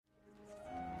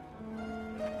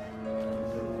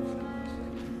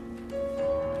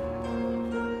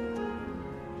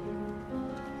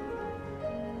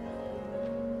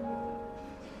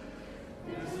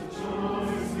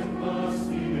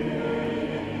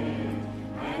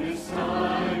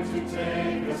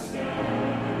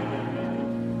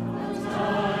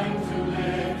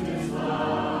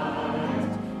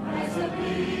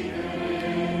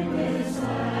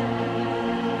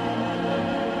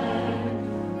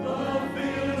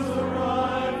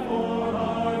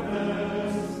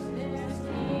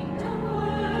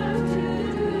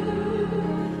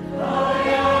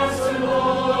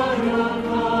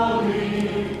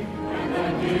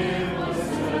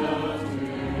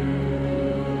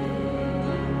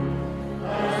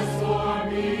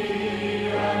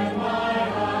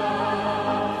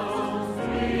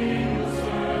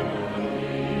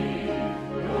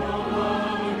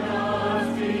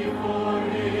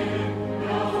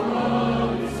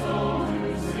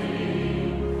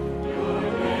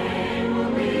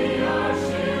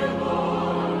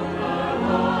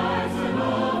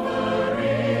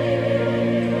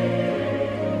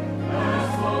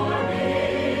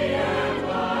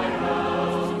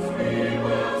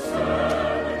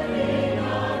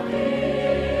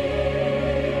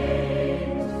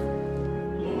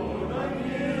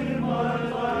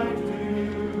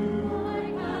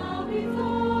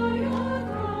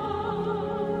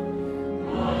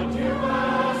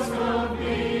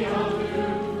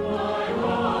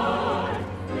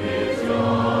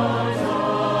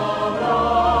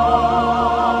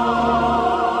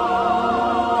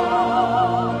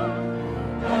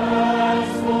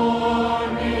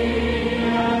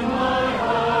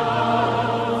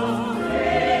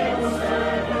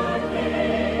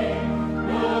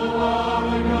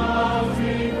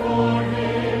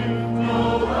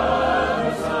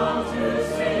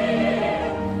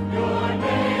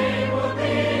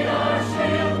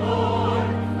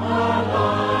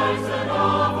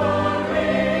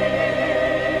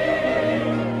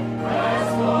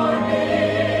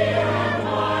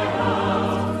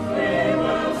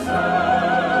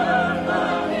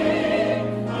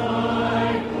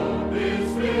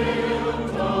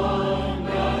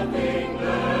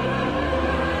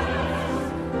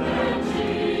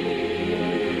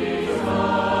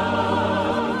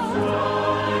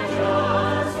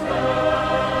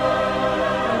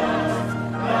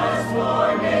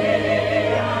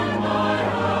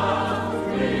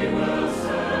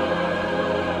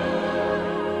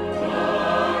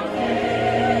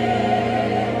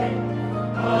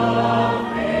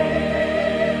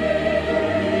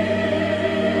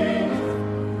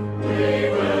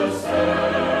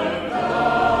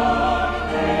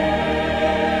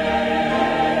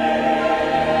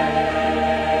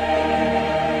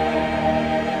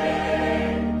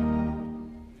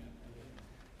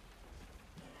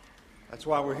That's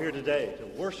why we're here today, to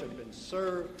worship and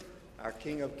serve our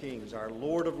King of Kings, our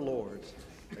Lord of Lords,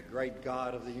 the great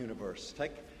God of the universe.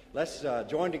 Let's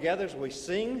join together as we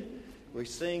sing. We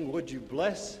sing, "Would You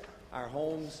Bless Our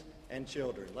Homes and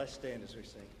Children." Let's stand as we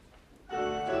sing.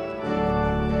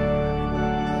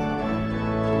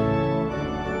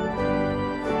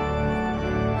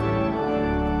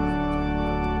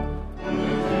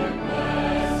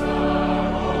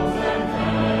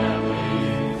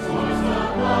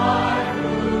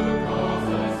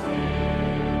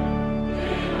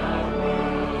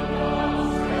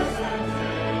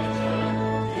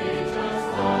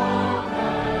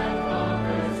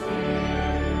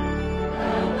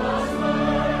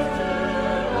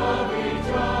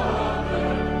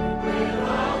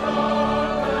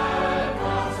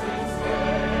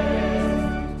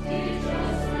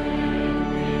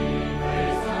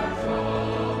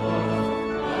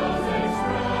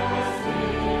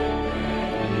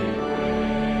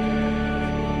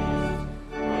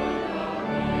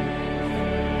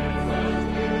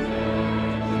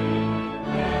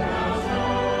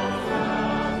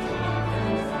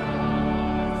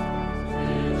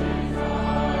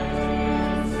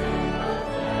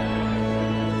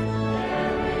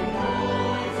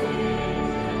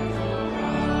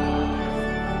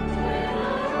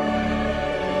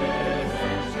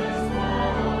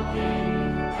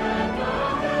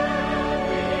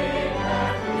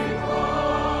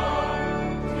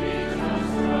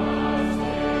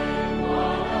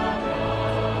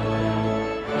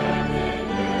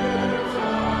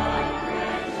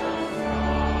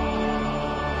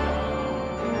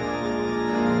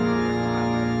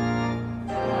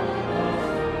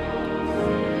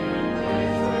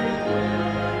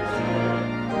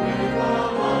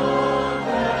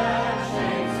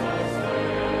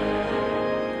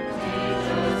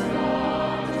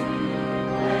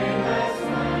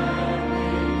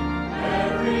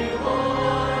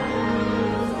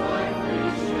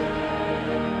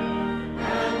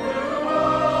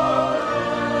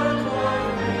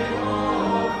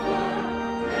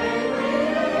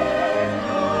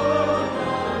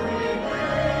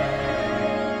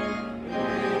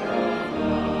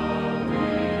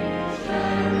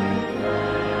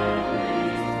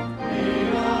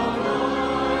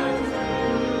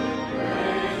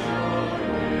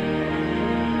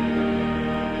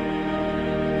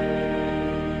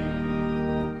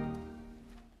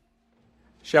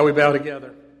 Shall we bow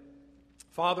together?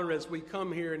 Father, as we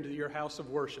come here into your house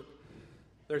of worship,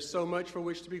 there's so much for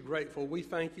which to be grateful. We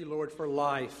thank you, Lord, for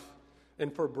life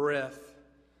and for breath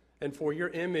and for your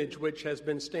image which has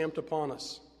been stamped upon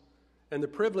us and the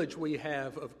privilege we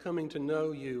have of coming to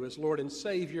know you as Lord and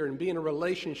Savior and be in a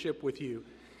relationship with you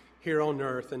here on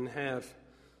earth and have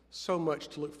so much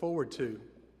to look forward to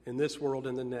in this world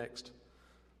and the next.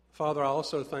 Father, I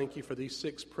also thank you for these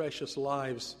 6 precious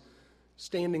lives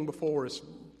standing before us,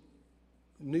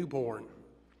 newborn,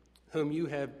 whom you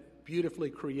have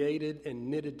beautifully created and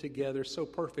knitted together so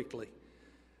perfectly,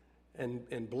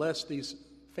 and bless these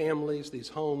families, these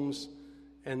homes,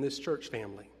 and this church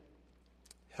family.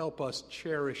 Help us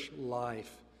cherish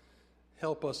life.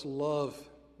 Help us love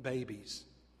babies,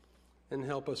 and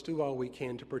help us do all we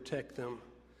can to protect them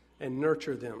and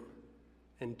nurture them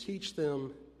and teach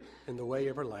them in the way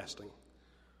everlasting.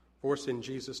 For us in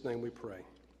Jesus' name we pray.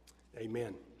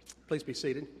 Amen. Please be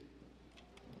seated.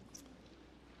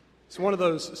 It's one of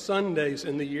those Sundays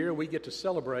in the year we get to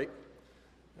celebrate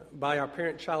by our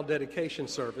parent-child dedication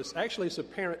service. Actually, it's a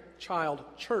parent-child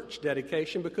church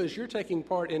dedication because you're taking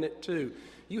part in it too.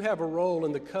 You have a role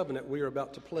in the covenant we are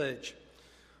about to pledge.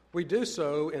 We do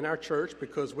so in our church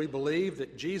because we believe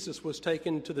that Jesus was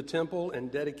taken to the temple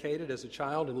and dedicated as a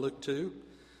child in Luke 2.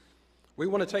 We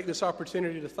want to take this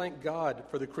opportunity to thank God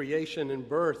for the creation and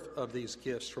birth of these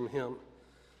gifts from him.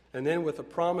 And then with a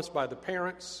promise by the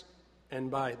parents and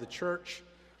by the church,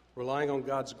 relying on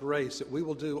God's grace, that we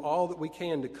will do all that we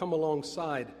can to come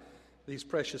alongside these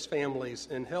precious families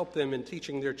and help them in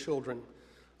teaching their children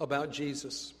about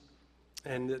Jesus,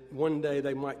 and that one day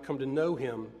they might come to know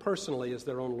him personally as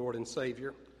their own Lord and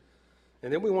Savior.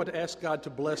 And then we want to ask God to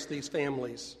bless these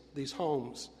families, these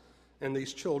homes, and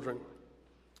these children.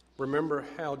 Remember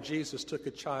how Jesus took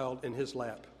a child in his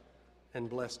lap and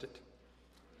blessed it.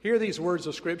 Hear these words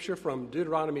of Scripture from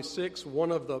Deuteronomy 6,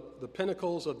 one of the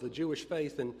pinnacles of the Jewish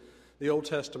faith in the Old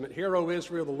Testament. Hear, O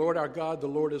Israel, the Lord our God, the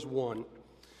Lord is one.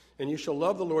 And you shall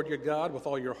love the Lord your God with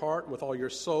all your heart, with all your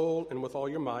soul, and with all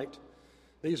your might.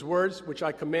 These words which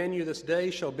I command you this day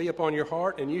shall be upon your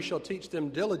heart, and you shall teach them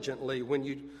diligently when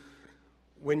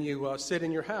you sit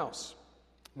in your house,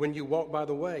 when you walk by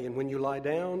the way, and when you lie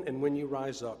down, and when you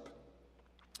rise up.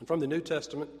 And from the New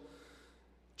Testament,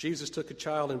 Jesus took a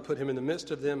child and put him in the midst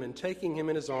of them, and taking him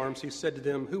in his arms, he said to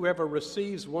them, "Whoever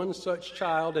receives one such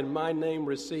child in my name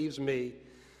receives me,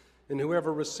 and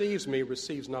whoever receives me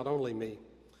receives not only me,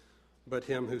 but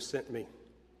him who sent me."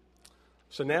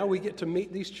 So now we get to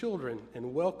meet these children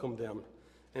and welcome them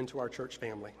into our church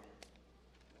family.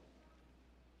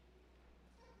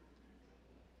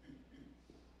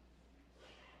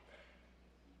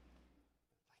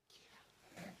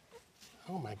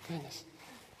 Oh my goodness.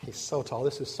 He's so tall.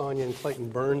 This is Sonia and Clayton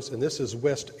Burns, and this is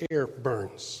West Air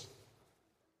Burns.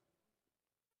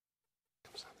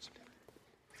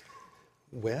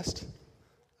 West,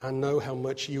 I know how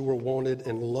much you were wanted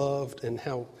and loved and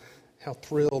how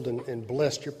thrilled and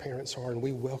blessed your parents are, and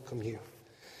we welcome you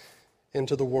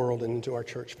into the world and into our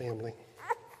church family.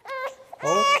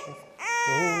 Oh,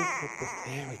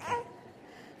 there we go.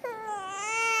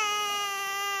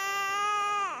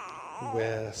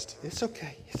 West, it's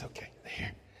okay,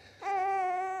 there.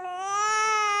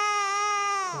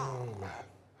 Oh, my.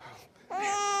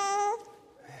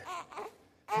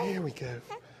 There we go.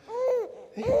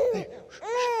 There.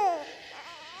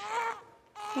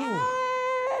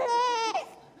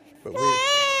 But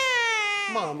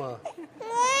Mama.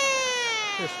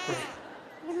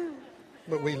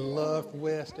 But we love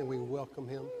West and we welcome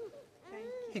him.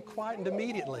 He quietened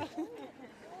immediately.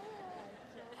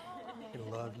 We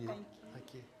love you.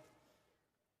 Thank you.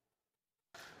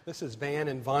 This is Van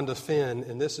and Vonda Finn,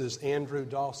 and this is Andrew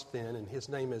Doss Finn, and his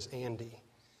name is Andy.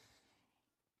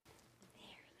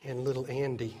 And little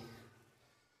Andy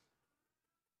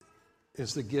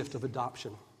is the gift of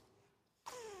adoption.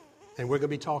 And we're going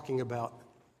to be talking about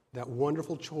that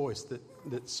wonderful choice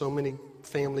that so many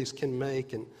families can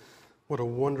make, and what a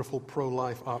wonderful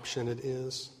pro-life option it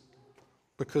is,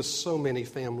 because so many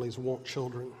families want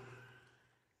children.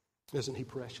 Isn't he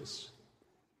precious?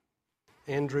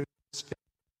 Andrew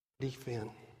Finn.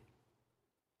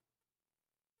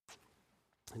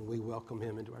 And we welcome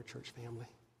him into our church family.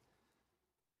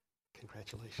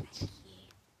 Congratulations.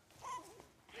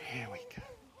 Here we go.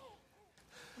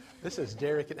 This is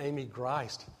Derek and Amy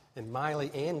Greist, and Miley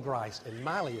Ann Greist. And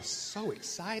Miley is so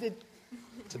excited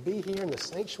to be here in the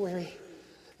sanctuary.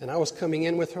 And I was coming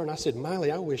in with her, and I said,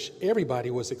 "Miley, I wish everybody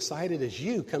was excited as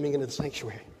you coming into the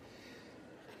sanctuary."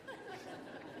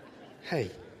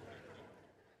 Hey,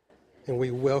 and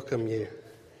we welcome you.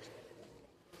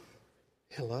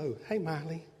 Hello. Hey,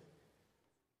 Miley.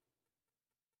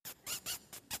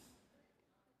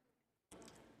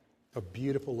 A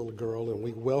beautiful little girl, and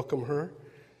we welcome her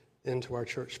into our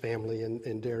church family,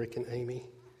 and Derek and Amy,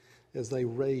 as they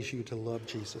raise you to love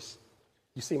Jesus.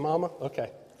 You see Mama?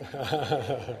 Okay.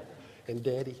 And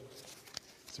Daddy.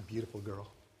 It's a beautiful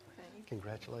girl.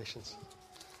 Congratulations.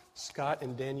 Scott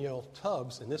and Danielle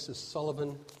Tubbs, and this is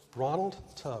Ronald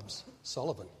Tubbs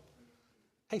Sullivan.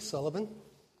 Hey, Sullivan.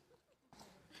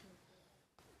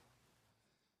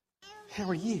 How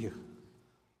are you?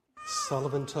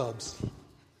 Sullivan Tubbs.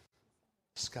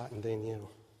 Scott and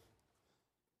Danielle.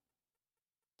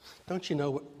 Don't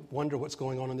you wonder what's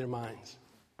going on in their minds?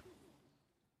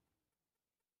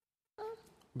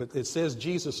 But it says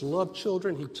Jesus loved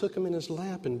children. He took them in his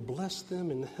lap and blessed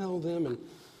them and held them, and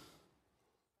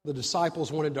the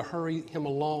disciples wanted to hurry him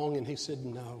along, and he said,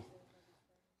 "No.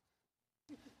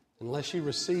 Unless you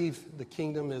receive the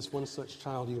kingdom as one such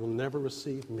child, you will never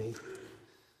receive me."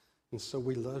 And so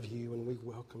we love you and we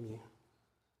welcome you.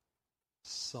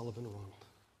 Sullivan Ronald.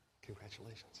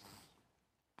 Congratulations.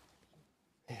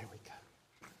 There we go.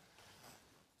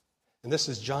 And this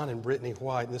is John and Brittany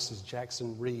White, and this is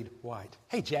Jackson Reed White.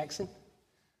 Hey, Jackson.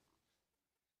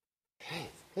 Hey,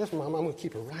 there's Mama. I'm going to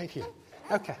keep her right here.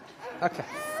 Okay. I'm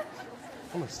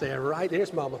going to stay right there.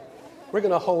 There's Mama. We're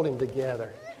going to hold him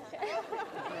together.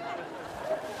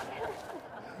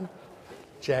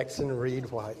 Jackson Reed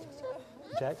White.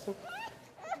 Jackson?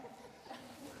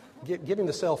 Give him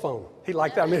the cell phone. He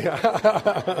liked that.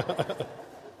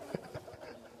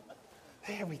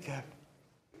 There we go.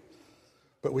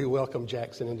 But we welcome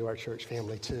Jackson into our church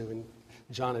family too, and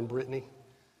John and Brittany,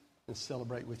 and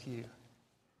celebrate with you.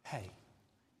 Hey,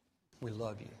 we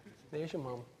love you. There's your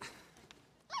mama.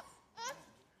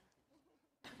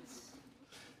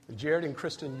 Jared and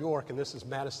Kristen York, and this is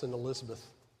Madison Elizabeth.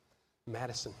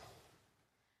 Madison.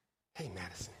 Hey,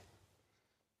 Madison.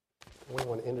 We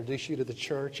want to introduce you to the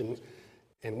church, and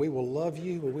we will love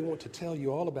you, and we want to tell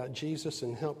you all about Jesus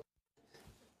and help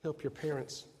your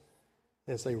parents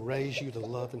as they raise you to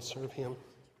love and serve him.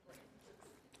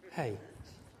 Hey.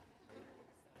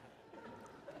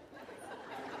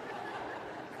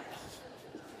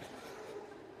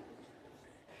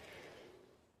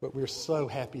 But we're so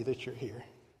happy that you're here.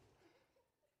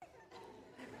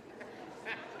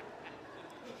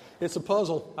 It's a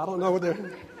puzzle. I don't know what they're...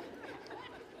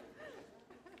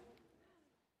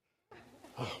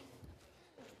 Oh,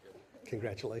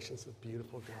 congratulations, a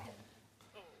beautiful girl.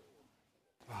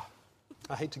 Oh,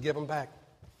 I hate to give them back.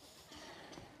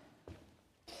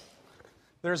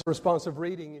 There's a responsive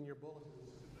reading in your bulletin,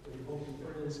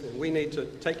 friends, and we need to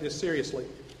take this seriously.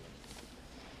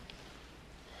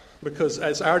 Because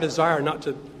it's our desire not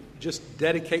to just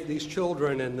dedicate these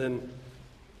children and then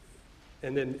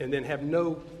have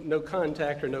no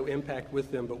contact or no impact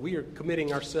with them, but we are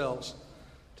committing ourselves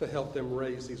to help them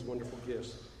raise these wonderful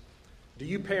gifts. Do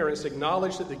you parents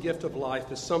acknowledge that the gift of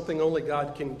life is something only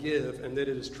God can give and that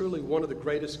it is truly one of the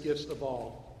greatest gifts of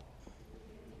all?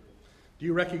 Do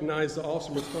you recognize the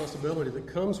awesome responsibility that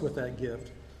comes with that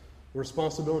gift, the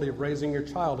responsibility of raising your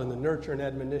child in the nurture and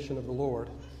admonition of the Lord?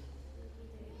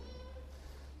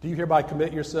 Do you hereby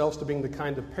commit yourselves to being the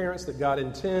kind of parents that God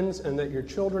intends and that your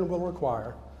children will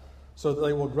require, so that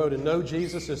they will grow to know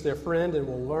Jesus as their friend and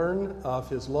will learn of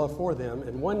his love for them,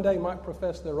 and one day might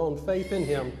profess their own faith in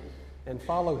him and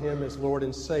follow him as Lord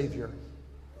and Savior?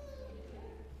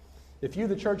 If you,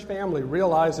 the church family,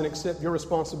 realize and accept your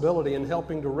responsibility in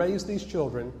helping to raise these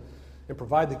children and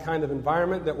provide the kind of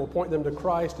environment that will point them to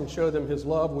Christ and show them his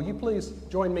love, will you please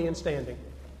join me in standing?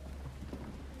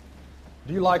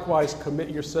 Do you likewise commit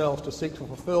yourselves to seek to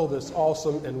fulfill this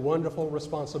awesome and wonderful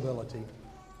responsibility?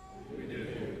 We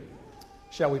do.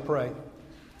 Shall we pray?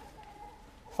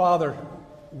 Father,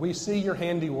 we see your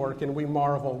handiwork and we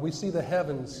marvel. We see the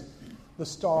heavens, the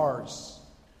stars,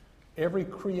 every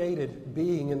created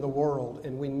being in the world,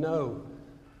 and we know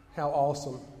how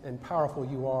awesome and powerful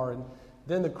you are. And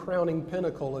then the crowning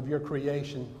pinnacle of your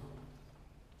creation,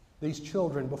 these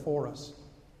children before us.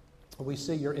 We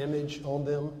see your image on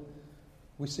them.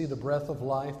 We see the breath of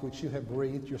life which you have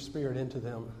breathed your Spirit into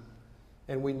them.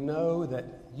 And we know that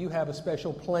you have a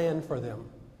special plan for them,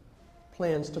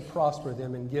 plans to prosper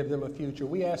them and give them a future.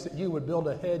 We ask that you would build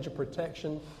a hedge of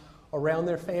protection around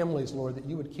their families, Lord, that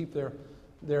you would keep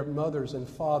their mothers and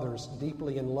fathers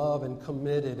deeply in love and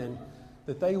committed, and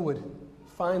that they would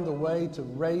find the way to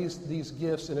raise these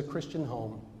gifts in a Christian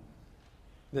home,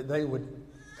 that they would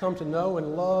come to know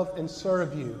and love and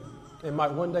serve you, and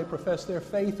might one day profess their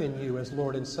faith in you as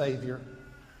Lord and Savior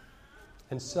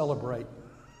and celebrate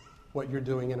what you're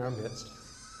doing in our midst.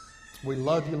 We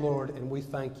love you, Lord, and we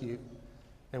thank you.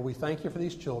 And we thank you for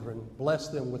these children. Bless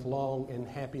them with long and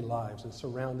happy lives and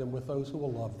surround them with those who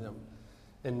will love them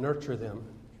and nurture them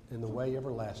in the way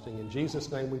everlasting. In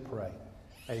Jesus' name we pray.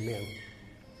 Amen.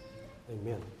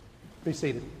 Amen. Be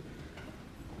seated.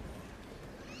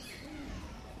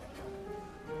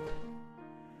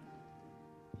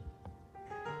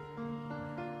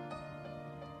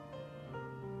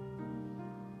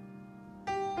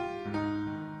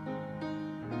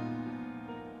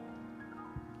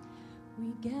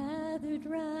 Gathered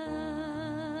round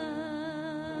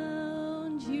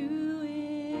you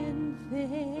in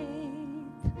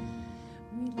faith,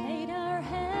 we laid our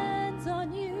hands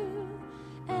on you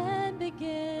and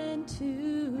began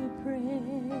to pray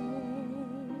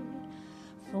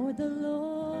for the Lord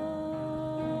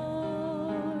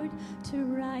to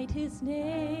write his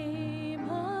name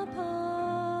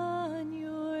upon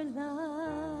your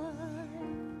life,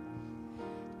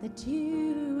 that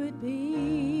you would be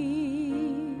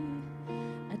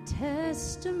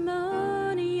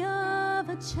testimony of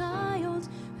a child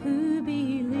who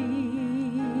believes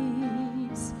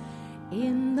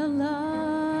in the love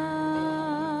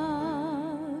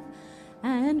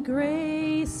and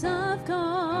grace of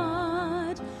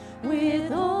God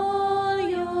with all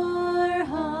your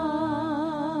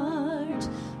heart,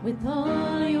 with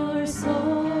all your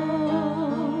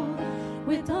soul,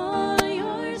 with all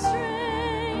your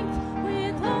strength,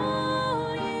 with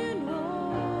all you know.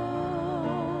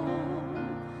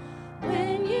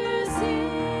 When you sit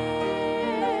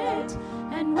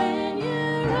and when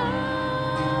you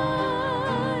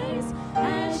rise,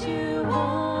 as you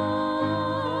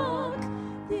walk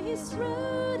this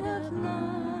road of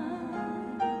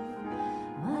life,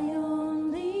 my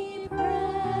only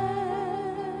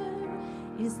prayer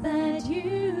is that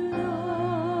you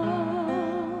know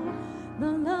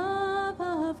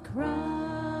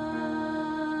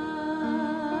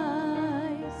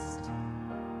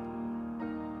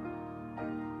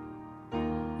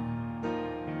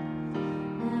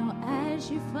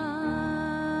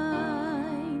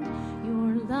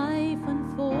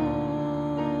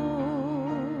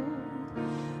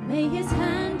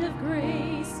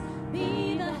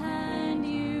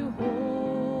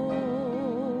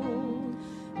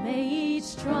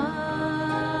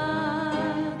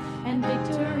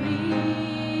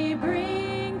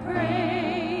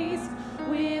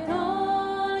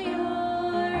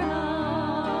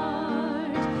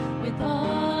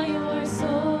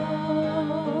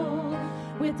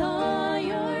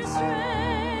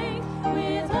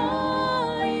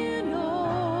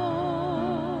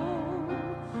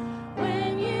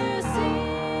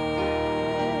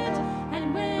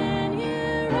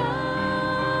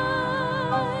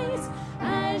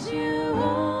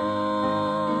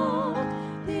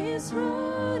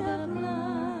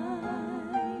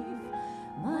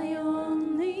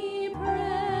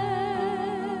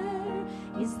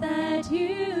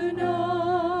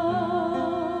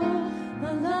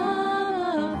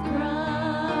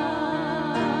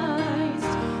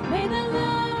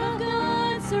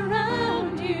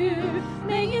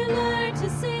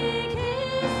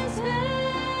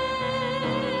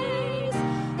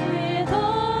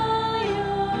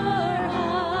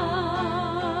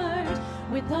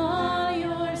with all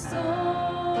your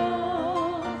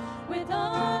soul, with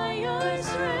all your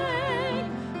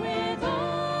strength, with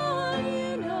all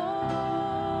you know.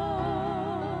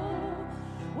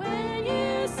 When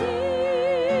you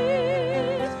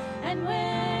sit and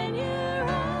when you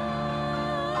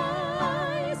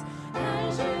rise,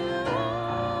 as you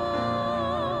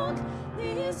walk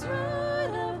this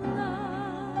road of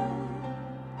life,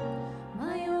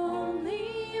 my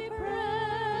only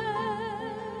prayer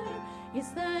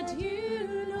is that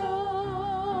you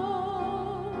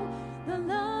know the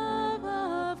love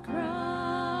of Christ.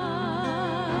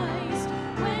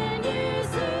 When you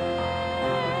sit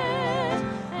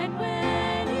and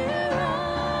when you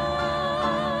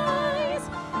rise,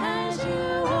 as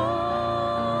you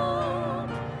walk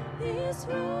this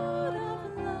road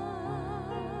of life,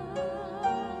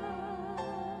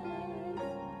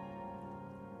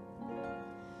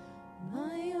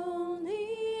 my only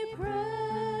prayer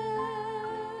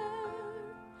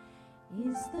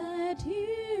is that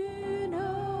you know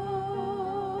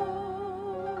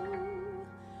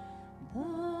the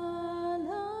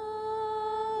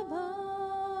love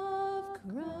of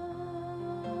Christ.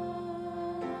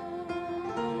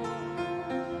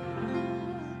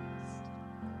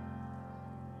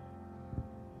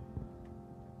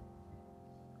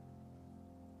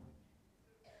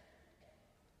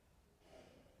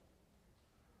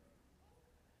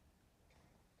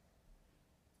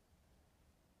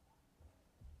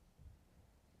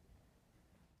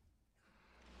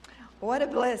 What a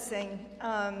blessing.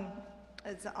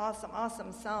 It's an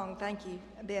awesome song. Thank you,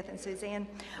 Beth and Suzanne.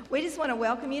 We just want to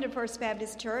welcome you to First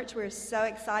Baptist Church. We're so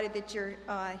excited that you're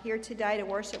here today to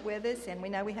worship with us, and we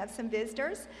know we have some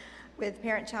visitors with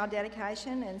parent-child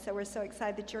dedication, and so we're so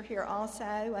excited that you're here also.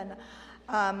 And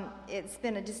it's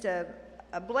been just a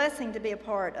blessing to be a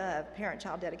part of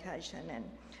parent-child dedication and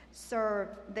serve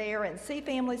there and see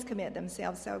families commit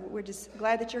themselves. So we're just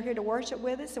glad that you're here to worship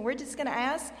with us, and we're just going to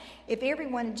ask if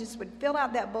everyone just would fill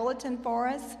out that bulletin for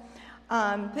us,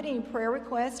 put any prayer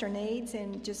requests or needs,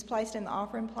 and just place it in the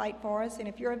offering plate for us. And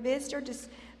if you're a visitor, just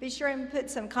be sure and put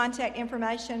some contact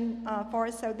information for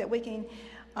us so that we can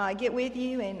get with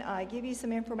you and give you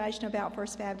some information about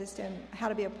First Baptist and how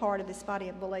to be a part of this body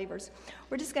of believers.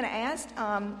 We're just going to ask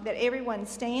that everyone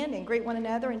stand and greet one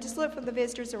another and just look for the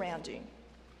visitors around you.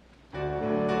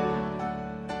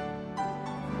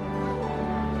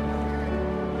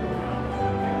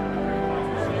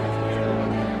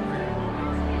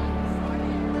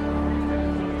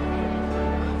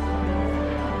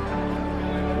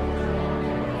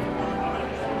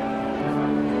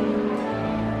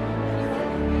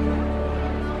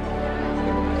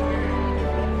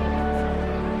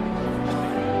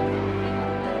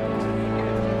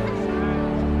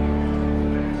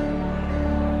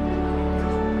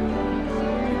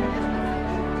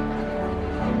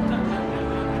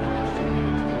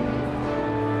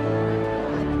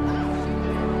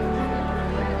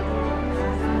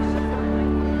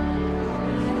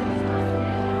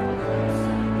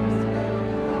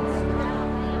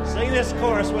 Sing this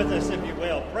chorus with us, if you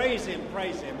will. Praise Him,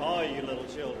 all you little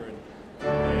children. Praise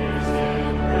Him,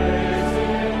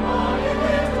 all you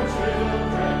little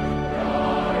children.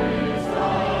 God is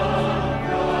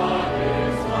love, God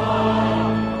is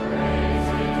love. Praise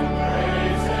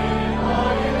Him,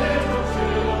 all you little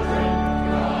children.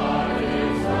 God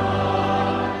is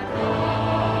love,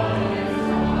 God is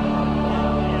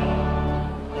love.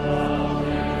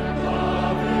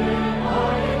 Love Him,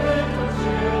 all you little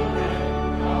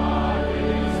children. God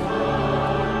is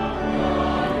love,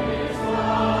 God is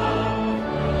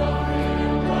love.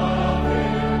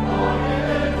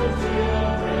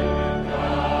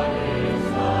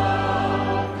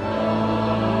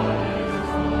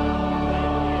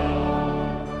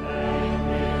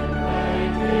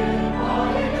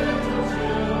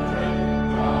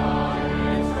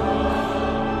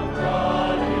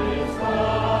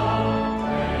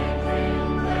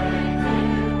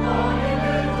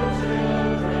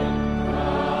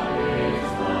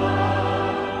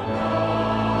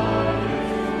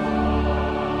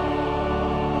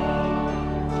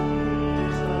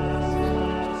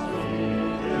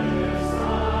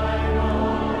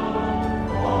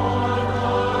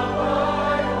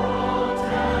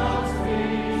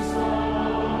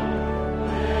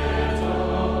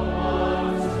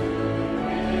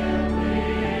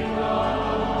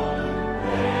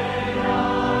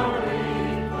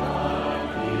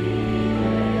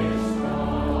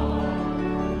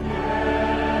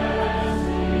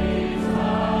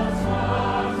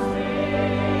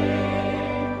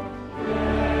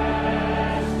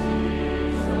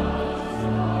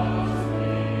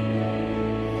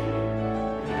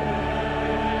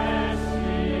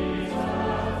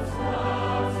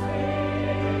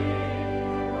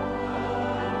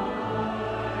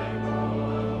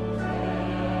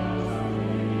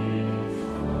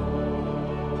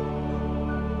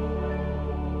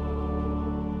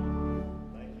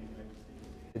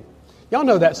 Y'all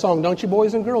know that song, don't you,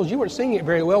 boys and girls? You weren't singing it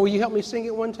very well. Will you help me sing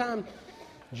it one time?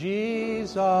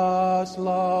 Jesus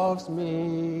loves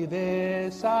me,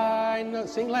 this I know.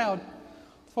 Sing loud.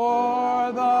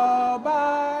 For the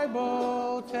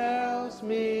Bible tells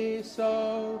me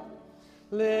so.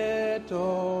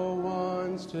 Little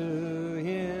ones to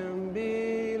Him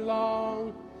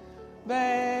belong.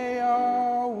 They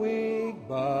are weak,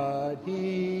 but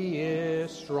He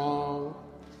is strong.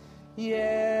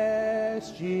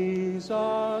 Yes, Jesus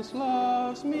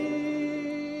loves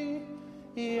me.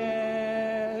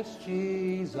 Yes,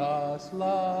 Jesus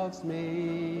loves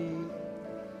me.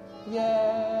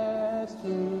 Yes,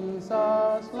 Jesus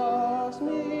loves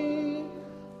me.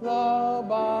 The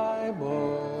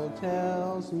Bible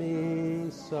tells me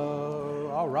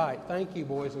so. All right. Thank you,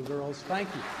 boys and girls. Thank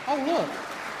you. Oh, look.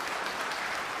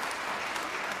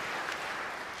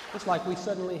 It's like we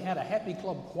suddenly had a Happy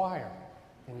Club choir,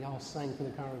 and y'all sang for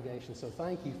the congregation. So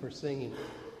thank you for singing.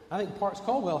 I think Parks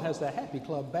Colwell has the Happy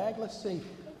Club bag. Let's see.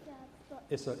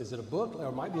 Is it a book? Or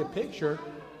it might be a picture.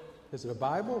 Is it a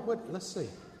Bible? Let's see.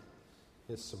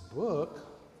 It's a book.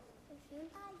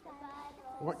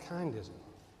 What kind is it?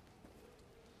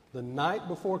 The Night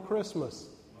Before Christmas.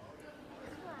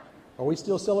 Are we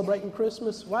still celebrating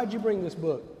Christmas? Why'd you bring this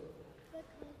book? Because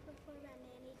before my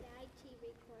nanny died, she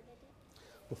recorded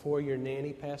it. Before your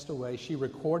nanny passed away, she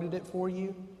recorded it for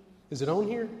you? Is it on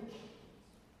here?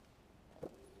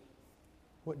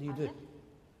 What do you do?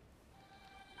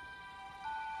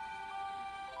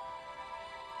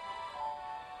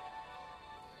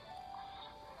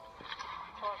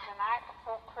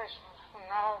 Christmas, and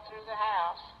all through the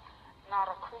house, not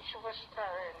a creature was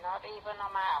stirred, not even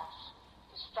a mouse.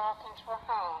 The stockings were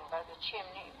hung by the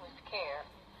chimney with care,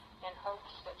 in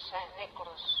hopes that St.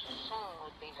 Nicholas soon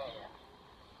would be there.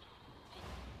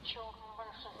 The children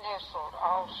were nestled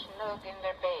all snug in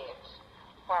their beds,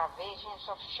 while visions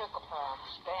of sugar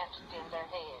plums danced in their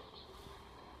heads.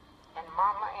 And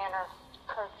Mama in her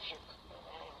kerchief,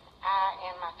 and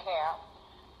I in my cap,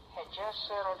 had just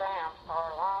settled down for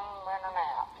a long winter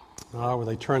nap. Oh, well,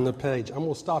 they turn the page. I'm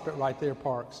going to stop it right there,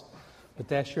 Parks. But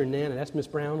that's your Nana. That's Miss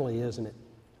Brownlee, isn't it?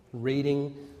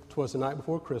 Reading "'Twas the Night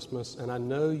Before Christmas." And I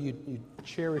know you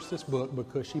cherish this book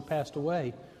because she passed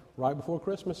away right before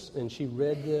Christmas. And she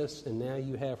read this, and now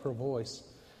you have her voice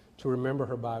to remember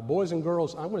her by. Boys and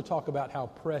girls, I'm going to talk about how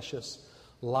precious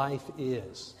life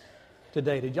is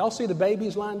today. Did y'all see the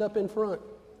babies lined up in front?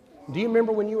 Do you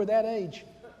remember when you were that age?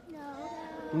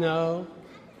 No.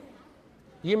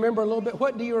 You remember a little bit?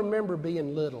 What do you remember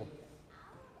being little?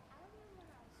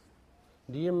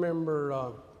 Do you remember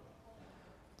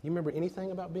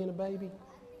anything about being a baby?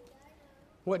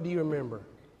 What do you remember?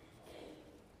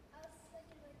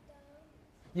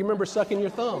 You remember sucking your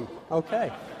thumb? Okay.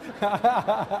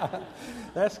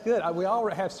 That's good. We all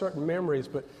have certain memories,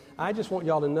 but I just want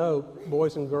y'all to know,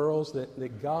 boys and girls,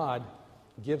 that God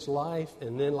gives life,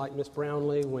 and then like Miss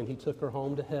Brownlee, when He took her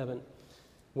home to heaven,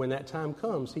 when that time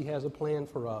comes, He has a plan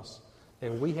for us.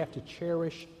 And we have to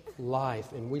cherish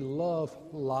life. And we love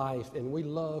life. And we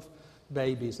love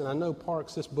babies. And I know,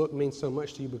 Parks, this book means so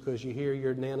much to you because you hear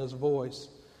your Nana's voice.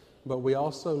 But we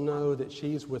also know that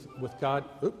she's with God.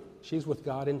 She's with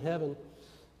God in heaven.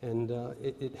 And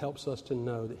it helps us to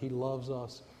know that He loves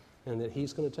us and that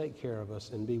He's going to take care of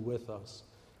us and be with us.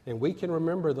 And we can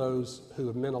remember those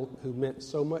who meant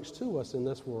so much to us in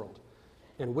this world.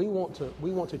 And we want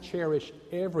to cherish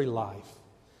every life,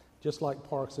 just like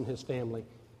Parks and his family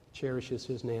cherishes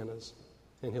his Nanas,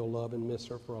 and he'll love and miss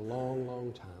her for a long,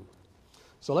 long time.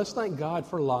 So let's thank God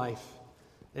for life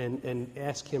and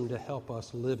ask Him to help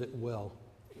us live it well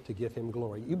to give Him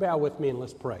glory. You bow with me and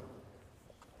let's pray.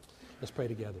 Let's pray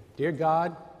together. Dear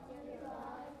God,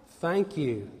 thank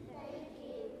you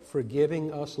for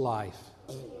giving us life.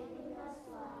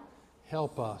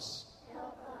 Help us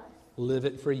live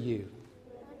it for you.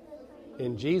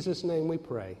 In Jesus' name we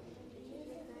pray.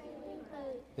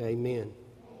 Amen.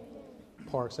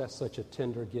 Parks, that's such a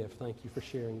tender gift. Thank you for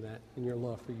sharing that and your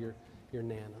love for your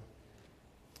Nana.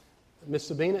 Miss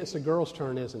Sabina, it's the girls'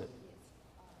 turn, isn't it?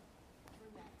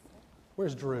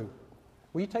 Where's Drew?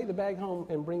 Will you take the bag home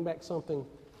and bring back something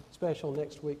special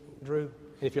next week, Drew?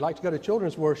 If you'd like to go to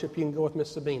children's worship, you can go with Miss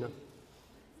Sabina.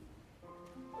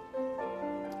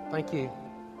 Thank you.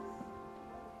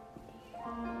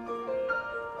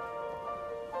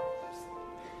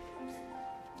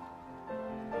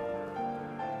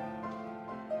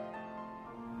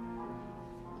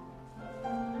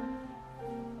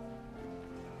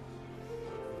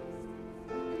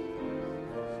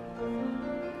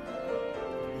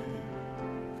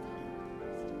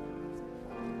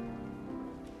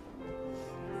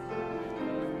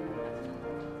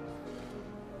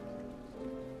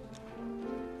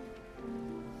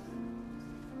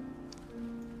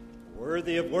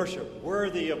 worthy of worship,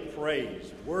 worthy of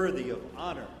praise, worthy of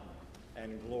honor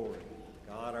and glory.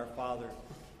 God our Father,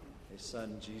 His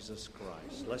Son Jesus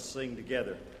Christ. Let's sing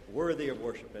together, worthy of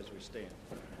worship, as we stand.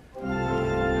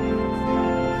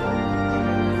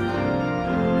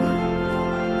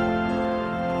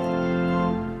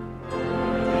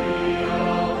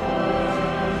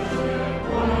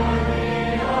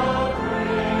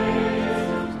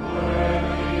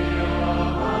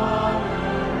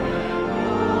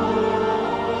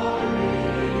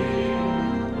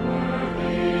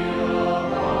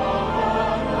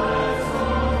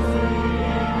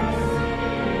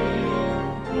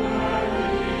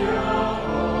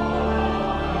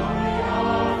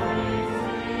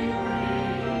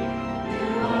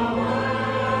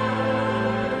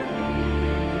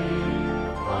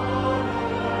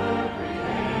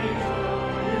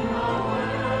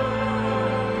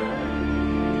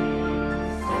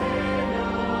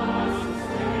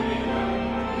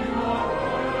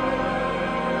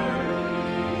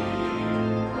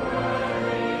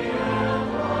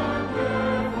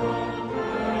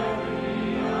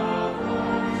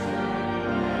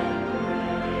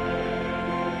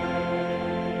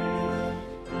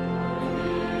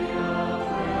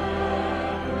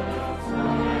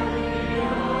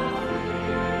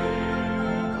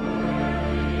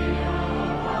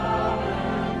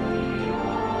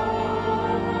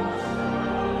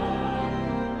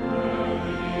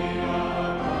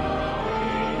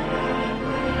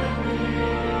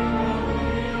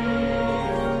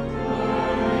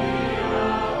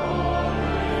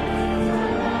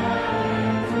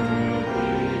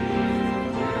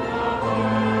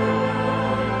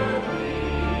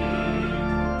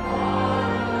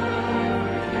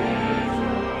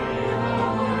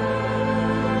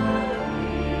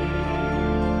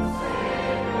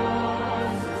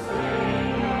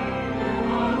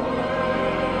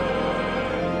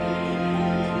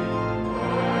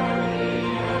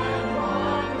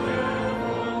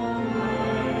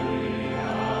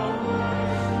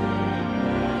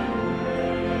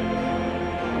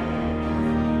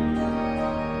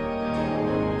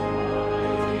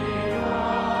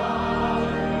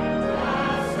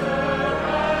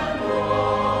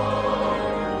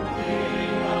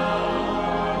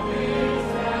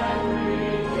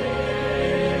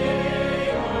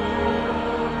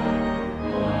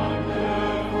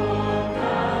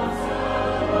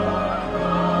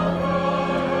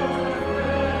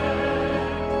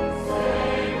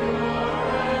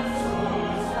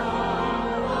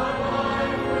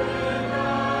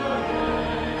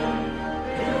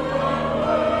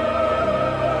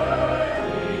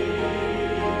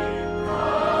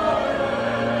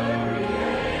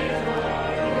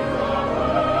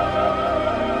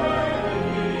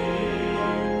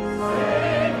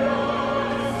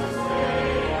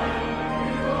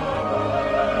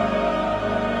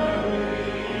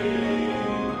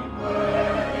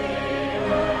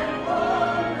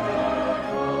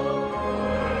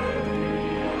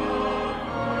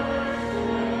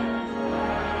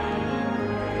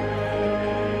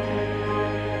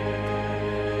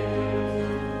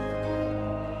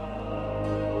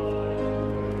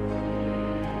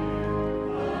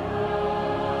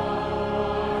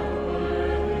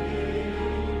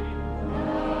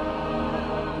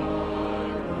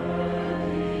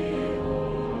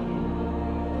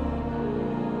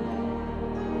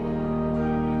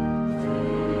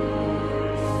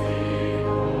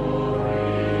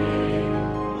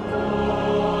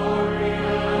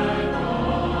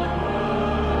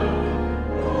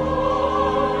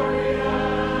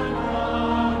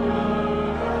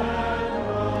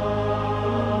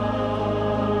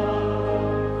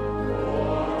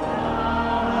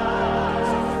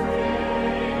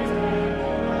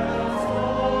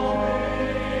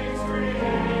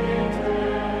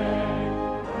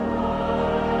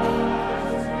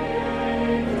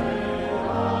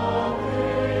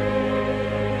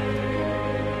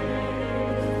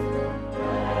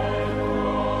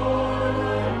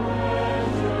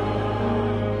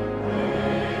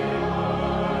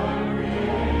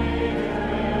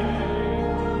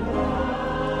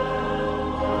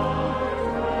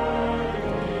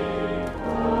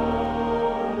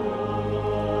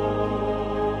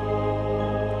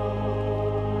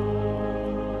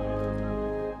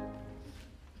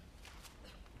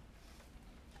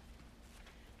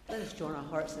 Let us join our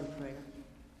hearts in prayer.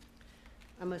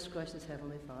 Our most gracious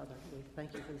Heavenly Father, we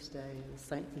thank you for this day and the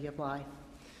sanctity of life.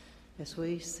 As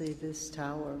we see this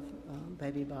tower of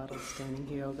baby bottles standing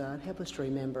here, oh God, help us to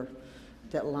remember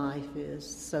that life is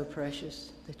so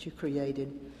precious, that you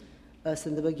created us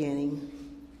in the beginning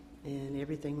and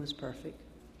everything was perfect.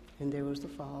 and there was the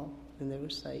fall, and there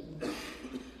was Satan.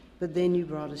 But then you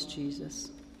brought us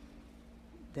Jesus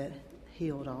that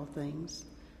healed all things.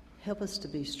 Help us to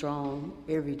be strong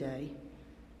every day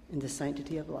in the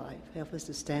sanctity of life. Help us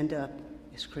to stand up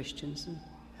as Christians, and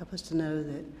help us to know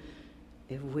that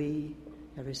if we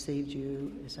have received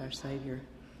you as our Savior,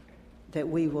 that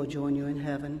we will join you in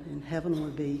heaven, and heaven will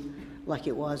be like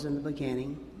it was in the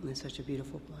beginning, in such a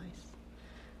beautiful place.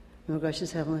 And our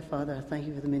gracious Heavenly Father, I thank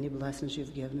you for the many blessings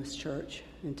you've given us, church,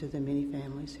 and to the many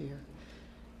families here.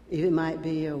 It might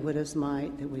be a widow's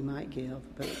mite that we might give,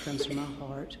 but it comes from our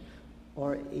heart,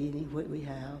 or any what we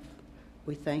have.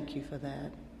 We thank you for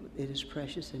that. It is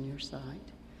precious in your sight.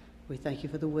 We thank you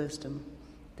for the wisdom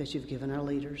that you've given our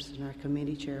leaders and our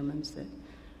committee chairmen, that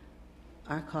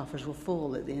our coffers were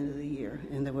full at the end of the year,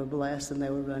 and they were blessed and they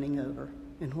were running over.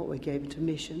 And what we gave to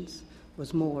missions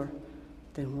was more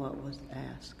than what was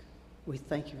asked. We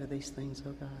thank you for these things,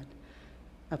 oh God.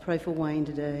 I pray for Wayne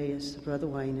today, as Brother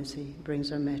Wayne, as he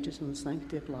brings our message on the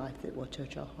sanctity of life that will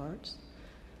touch our hearts.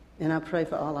 And I pray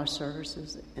for all our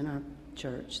services in our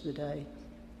church today,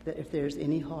 that if there's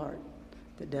any heart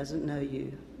that doesn't know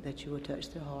you, that you will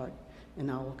touch their heart, and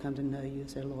all will come to know you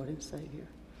as their Lord and Savior.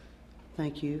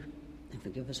 Thank you, and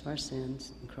forgive us of our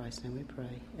sins. In Christ's name we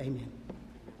pray. Amen.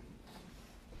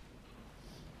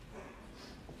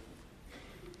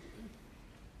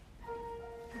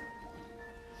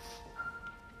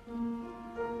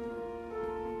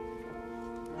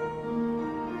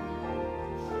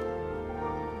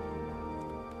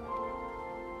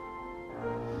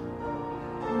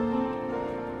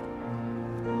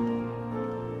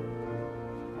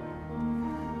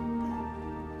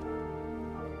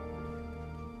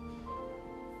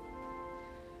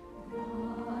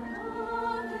 God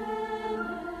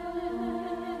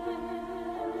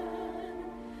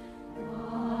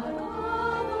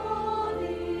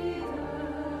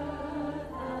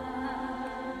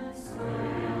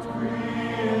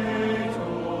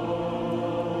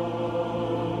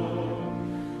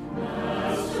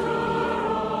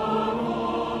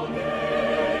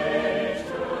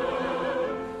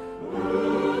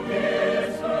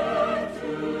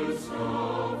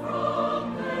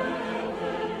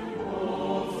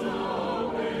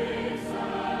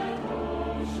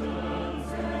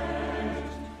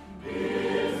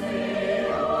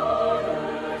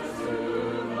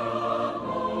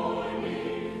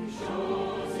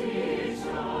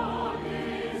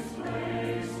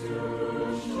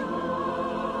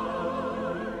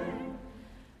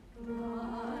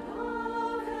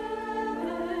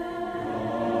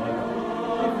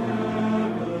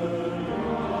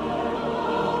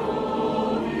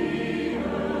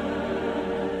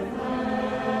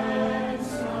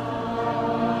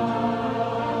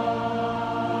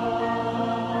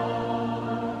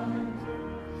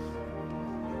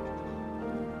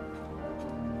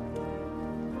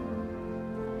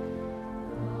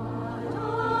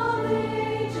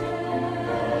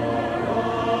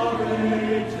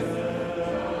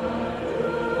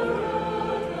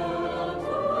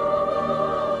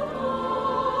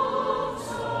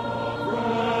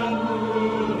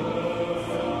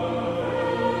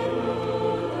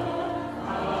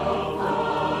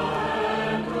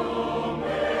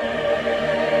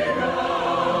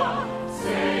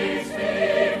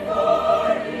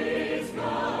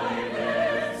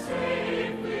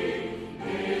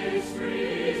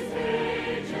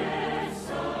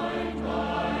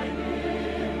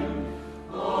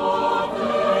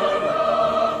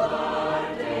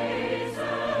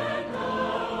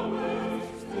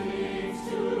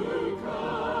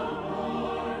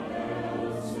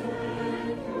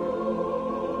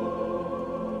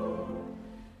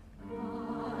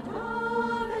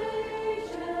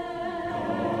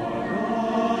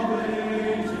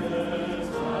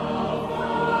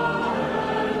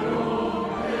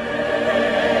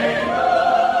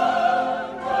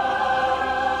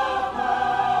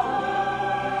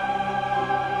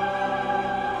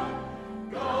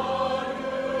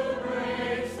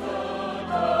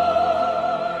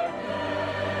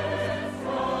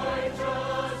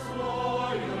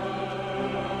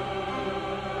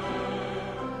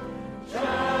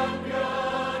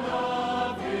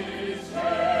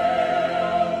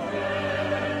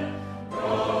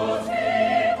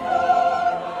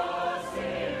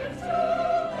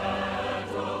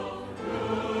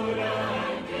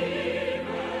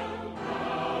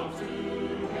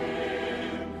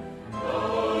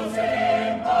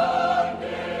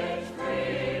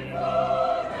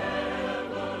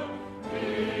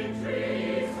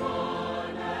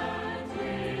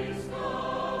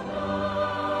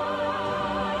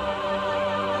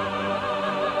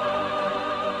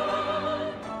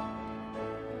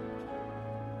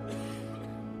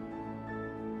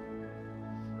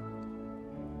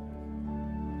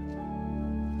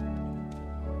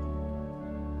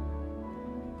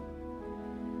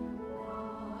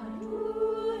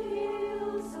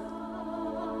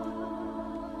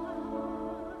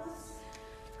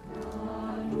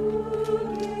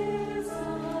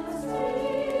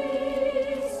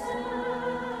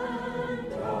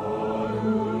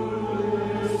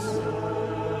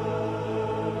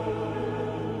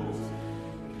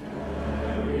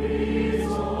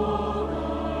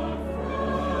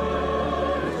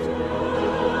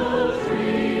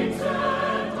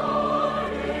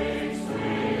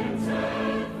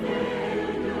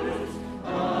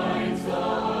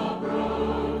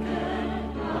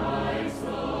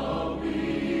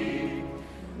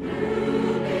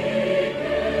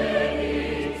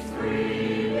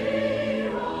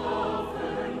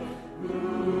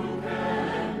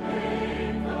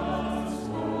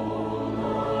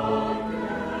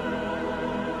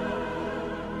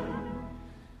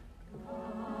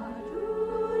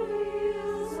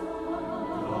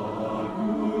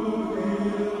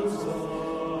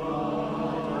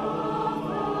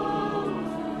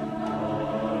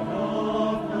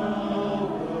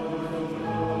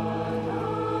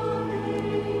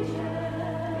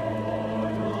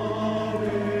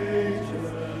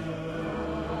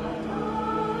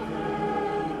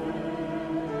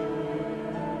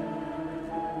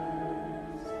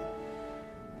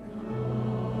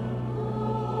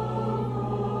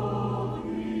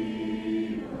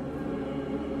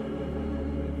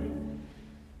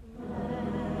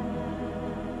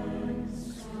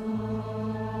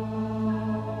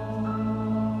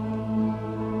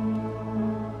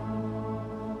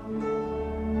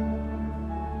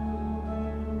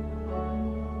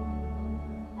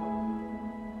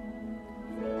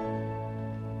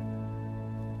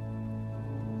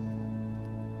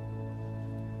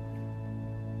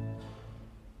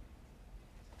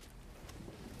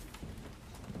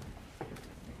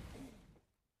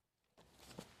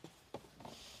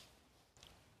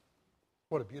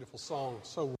What a beautiful song,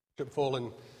 so worshipful,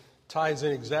 and ties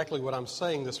in exactly what I'm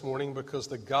saying this morning, because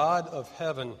the God of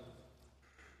heaven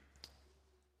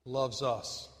loves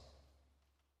us,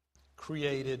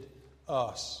 created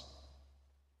us,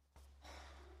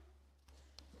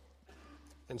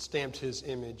 and stamped His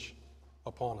image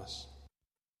upon us.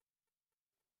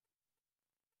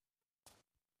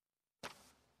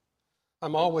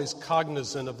 I'm always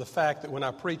cognizant of the fact that when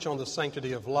I preach on the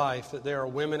sanctity of life, that there are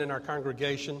women in our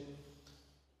congregation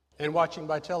and watching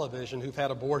by television who've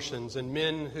had abortions, and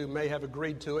men who may have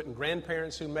agreed to it, and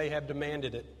grandparents who may have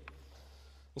demanded it.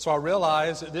 And so I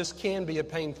realize that this can be a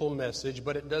painful message,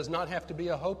 but it does not have to be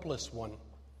a hopeless one.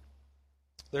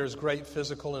 There's great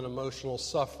physical and emotional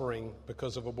suffering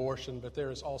because of abortion, but there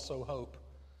is also hope.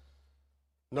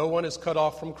 No one is cut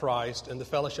off from Christ and the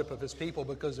fellowship of His people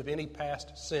because of any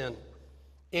past sin.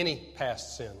 Any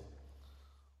past sin.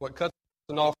 What cuts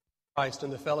us off from Christ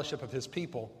and the fellowship of His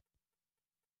people?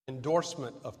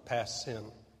 Endorsement of past sin.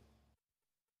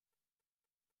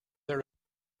 There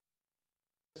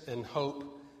is and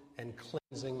hope and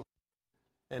cleansing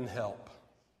and help.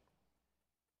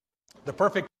 The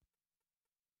perfect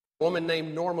woman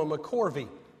named Norma McCorvey.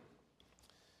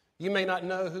 You may not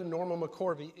know who Norma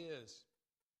McCorvey is.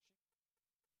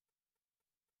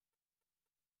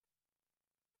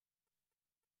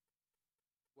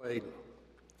 Wade.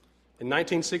 In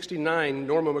 1969,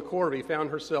 Norma McCorvey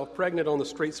found herself pregnant on the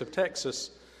streets of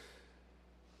Texas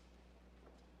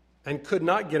and could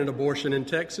not get an abortion in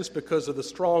Texas because of the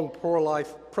strong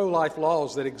pro-life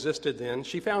laws that existed then.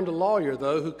 She found a lawyer,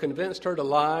 though, who convinced her to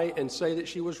lie and say that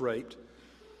she was raped.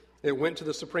 It went to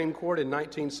the Supreme Court in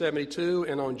 1972,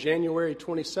 and on January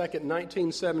 22nd,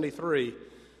 1973,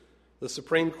 the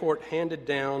Supreme Court handed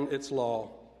down its law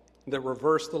that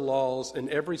reversed the laws in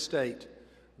every state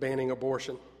banning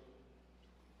abortion.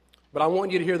 But I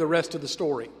want you to hear the rest of the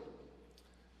story.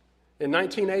 In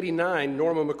 1989,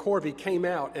 Norma McCorvey came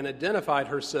out and identified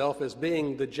herself as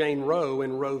being the Jane Roe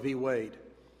in Roe v. Wade.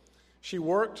 She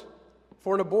worked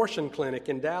for an abortion clinic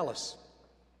in Dallas.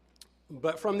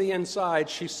 But from the inside,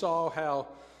 she saw how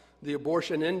the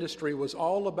abortion industry was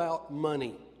all about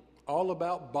money, all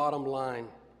about bottom line.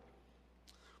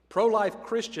 Pro-life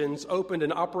Christians opened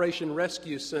an Operation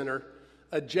Rescue Center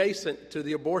adjacent to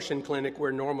the abortion clinic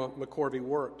where Norma McCorvey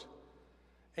worked.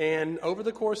 And over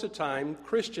the course of time,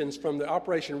 Christians from the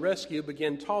Operation Rescue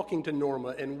began talking to Norma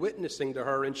and witnessing to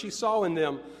her, and she saw in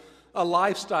them a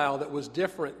lifestyle that was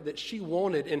different, that she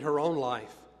wanted in her own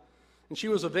life. And she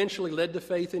was eventually led to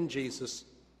faith in Jesus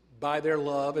by their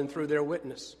love and through their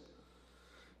witness.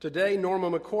 Today,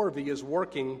 Norma McCorvey is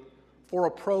working for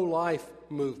a pro-life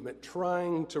movement,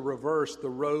 trying to reverse the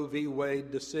Roe v.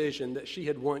 Wade decision that she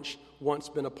had once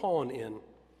been a pawn in.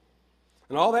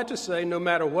 And all that to say, no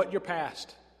matter what your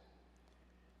past,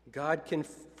 God can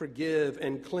forgive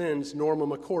and cleanse Norma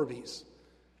McCorvey's,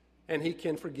 and He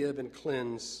can forgive and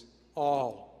cleanse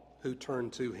all who turn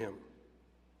to Him.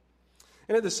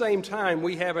 And at the same time,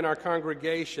 we have in our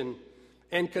congregation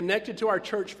and connected to our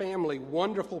church family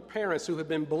wonderful parents who have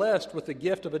been blessed with the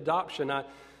gift of adoption. I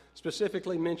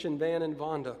specifically mentioned Van and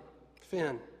Vonda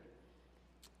Finn.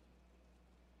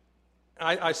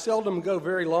 I seldom go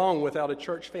very long without a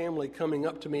church family coming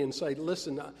up to me and say,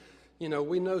 listen,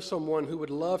 we know someone who would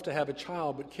love to have a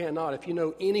child but cannot. If you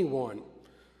know anyone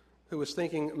who is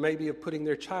thinking maybe of putting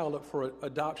their child up for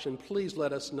adoption, please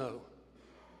let us know.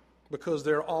 Because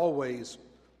there are always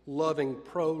loving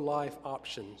pro-life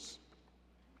options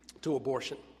to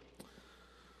abortion.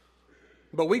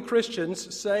 But we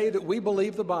Christians say that we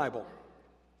believe the Bible,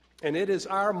 and it is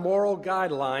our moral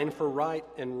guideline for right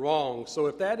and wrong. So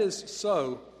if that is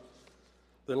so,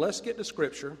 then let's get to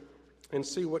Scripture and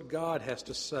see what God has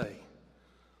to say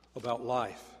about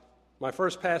life. My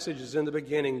first passage is in the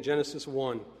beginning, Genesis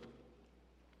 1,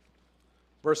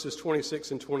 verses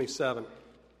 26 and 27.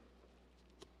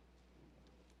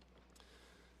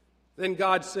 Then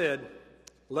God said,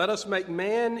 "Let us make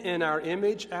man in our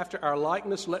image, after our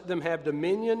likeness. Let them have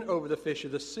dominion over the fish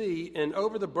of the sea, and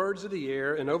over the birds of the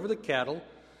air, and over the cattle,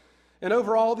 and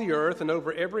over all the earth, and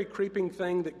over every creeping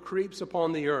thing that creeps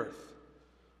upon the earth."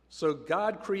 So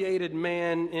God created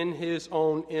man in His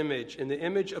own image. In the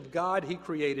image of God He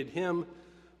created him,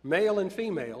 male and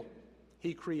female,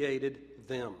 He created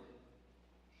them.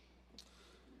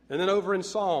 And then over in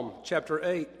Psalm chapter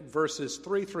 8, verses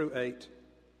 3 through 8,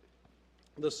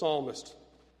 the psalmist,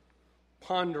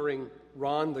 pondering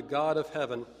Ron, the God of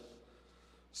heaven,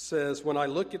 says, "When I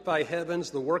look at thy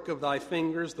heavens, the work of thy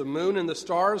fingers, the moon and the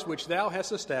stars which thou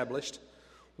hast established,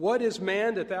 what is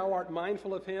man that thou art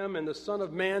mindful of him, and the son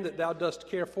of man that thou dost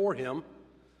care for him?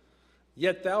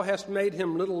 Yet thou hast made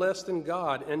him little less than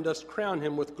God, and dost crown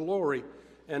him with glory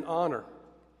and honor.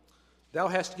 Thou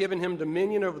hast given him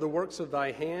dominion over the works of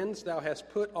thy hands. Thou hast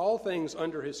put all things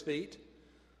under his feet,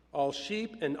 all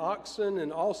sheep and oxen,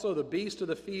 and also the beasts of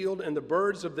the field, and the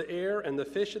birds of the air, and the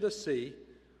fish of the sea,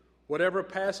 whatever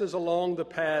passes along the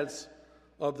paths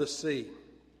of the sea.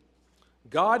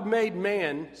 God made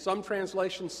man, some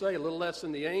translations say a little less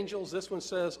than the angels. This one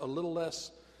says a little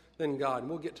less than God. And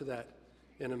we'll get to that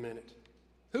in a minute.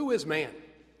 Who is man?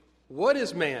 What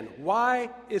is man? Why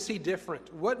is he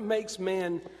different? What makes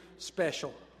man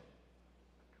special?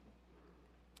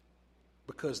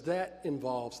 Because that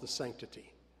involves the sanctity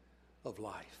of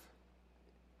life.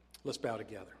 Let's bow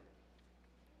together.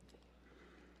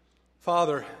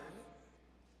 Father,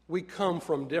 we come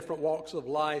from different walks of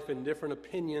life and different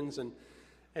opinions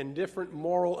and different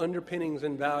moral underpinnings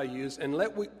and values, and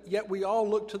yet we all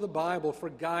look to the Bible for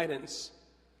guidance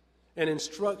and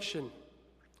instruction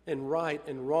and right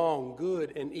and wrong,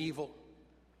 good and evil.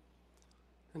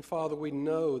 And Father, we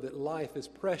know that life is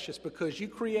precious because you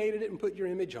created it and put your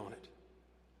image on it.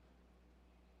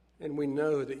 And we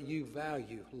know that you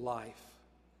value life,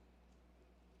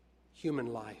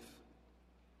 human life,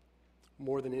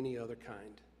 more than any other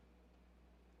kind.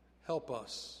 Help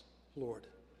us, Lord,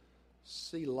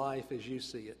 see life as you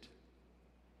see it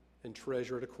and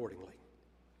treasure it accordingly.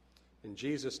 In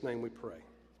Jesus' name we pray.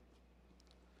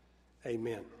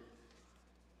 Amen.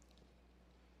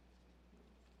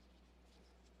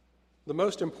 The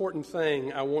most important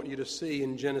thing I want you to see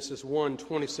in Genesis 1,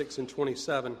 26 and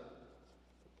 27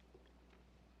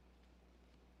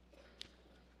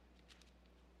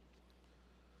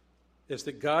 is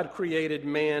that God created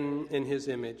man in his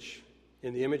image.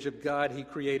 In the image of God, he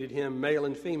created him, male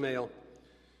and female.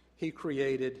 He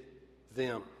created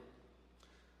them.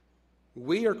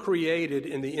 We are created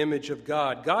in the image of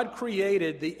God. God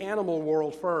created the animal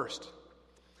world first.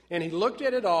 And he looked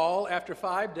at it all after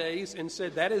 5 days and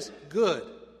said, that is good.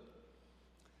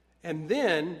 And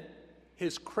then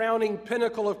his crowning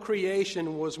pinnacle of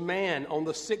creation was man on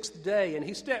the 6th day. And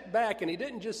he stepped back and he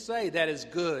didn't just say, that is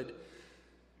good.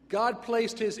 God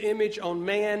placed his image on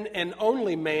man and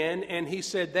only man, and he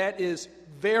said, that is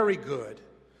very good.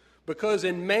 Because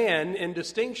in man, in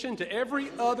distinction to every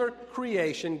other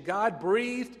creation, God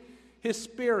breathed his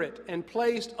spirit and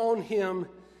placed on him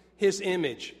his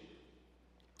image.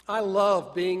 I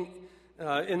love being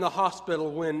in the hospital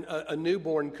when a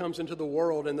newborn comes into the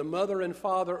world and the mother and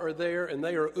father are there and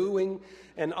they are oohing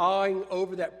and awing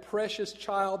over that precious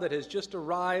child that has just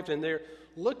arrived, and they're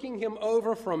looking him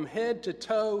over from head to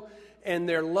toe, and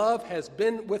their love has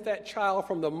been with that child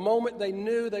from the moment they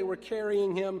knew they were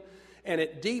carrying him, and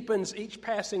it deepens each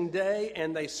passing day,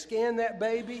 and they scan that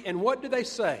baby, and what do they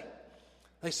say?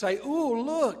 They say, ooh,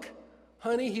 look,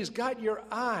 honey, he's got your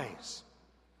eyes,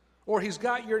 or he's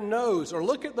got your nose, or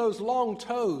look at those long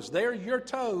toes, they're your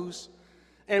toes,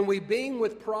 and we beam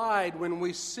with pride when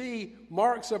we see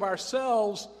marks of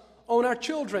ourselves on our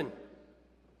children.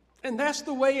 And that's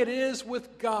the way it is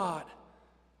with God.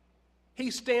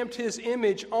 He stamped his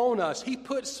image on us. He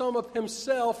put some of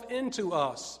himself into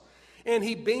us. And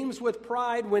he beams with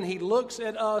pride when he looks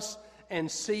at us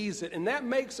and sees it. And that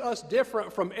makes us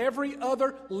different from every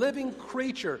other living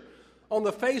creature on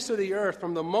the face of the earth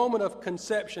from the moment of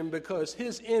conception, because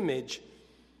his image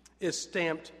is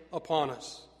stamped upon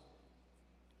us.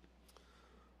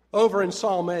 Over in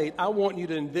Psalm 8, I want you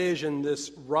to envision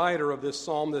this writer of this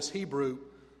psalm, this Hebrew,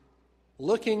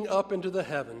 looking up into the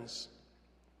heavens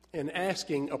and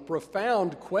asking a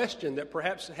profound question that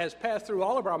perhaps has passed through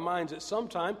all of our minds at some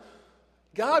time.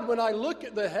 God, when I look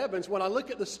at the heavens, when I look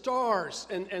at the stars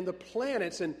and the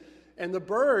planets and the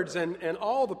birds and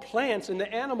all the plants and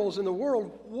the animals in the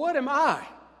world, what am I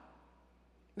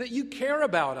that you care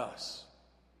about us?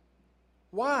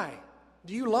 Why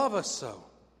do you love us so?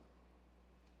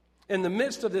 In the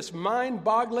midst of this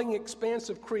mind-boggling expanse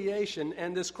of creation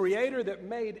and this creator that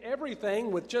made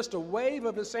everything with just a wave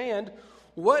of his hand,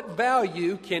 what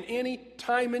value can any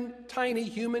tiny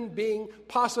human being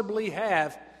possibly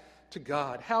have to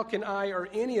God? How can I or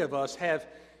any of us have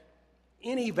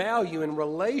any value in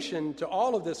relation to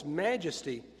all of this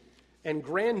majesty and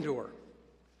grandeur?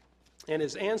 And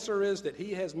his answer is that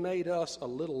he has made us a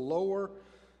little lower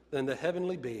than the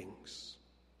heavenly beings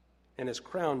and has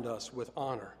crowned us with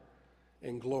honor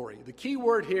and glory. The key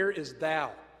word here is thou.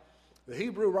 The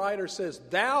Hebrew writer says,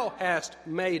 thou hast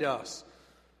made us.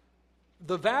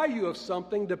 The value of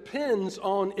something depends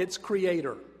on its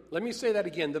creator. Let me say that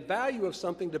again. The value of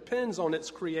something depends on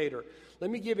its creator. Let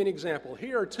me give you an example.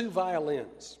 Here are 2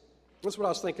 violins. That's what I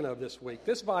was thinking of this week.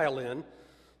 This violin,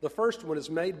 the first one, is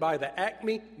made by the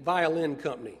Acme Violin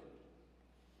Company.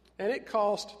 and it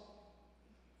cost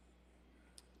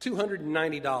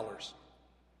 $290.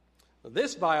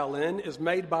 This violin is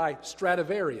made by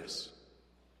Stradivarius.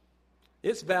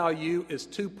 Its value is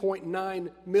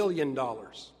 $2.9 million.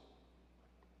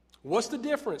 What's the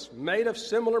difference? Made of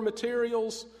similar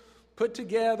materials, put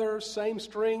together, same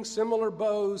strings, similar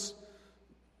bows.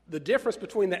 The difference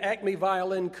between the Acme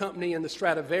Violin Company and the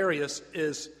Stradivarius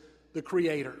is the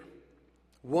creator.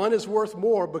 One is worth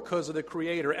more because of the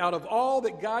creator. Out of all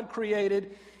that God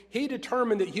created, He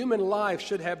determined that human life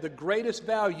should have the greatest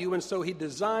value, and so He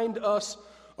designed us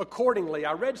accordingly.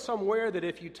 I read somewhere that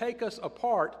if you take us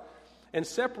apart and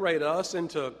separate us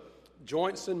into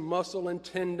joints and muscle and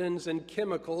tendons and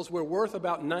chemicals, we're worth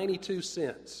about 92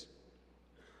 cents.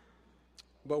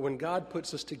 But when God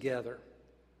puts us together,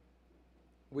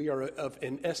 we are of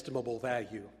inestimable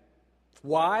value.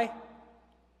 Why?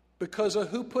 Because of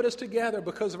who put us together,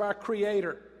 because of our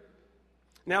Creator.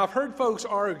 Now, I've heard folks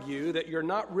argue that you're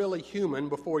not really human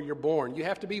before you're born. You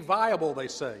have to be viable, they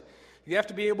say. You have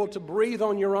to be able to breathe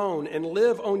on your own and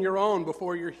live on your own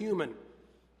before you're human.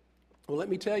 Well, let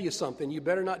me tell you something. You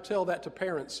better not tell that to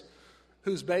parents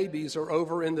whose babies are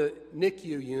over in the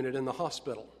NICU unit in the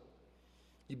hospital.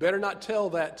 You better not tell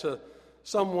that to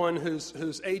someone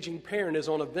whose aging parent is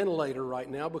on a ventilator right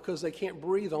now because they can't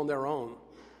breathe on their own.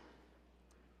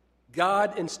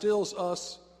 God instills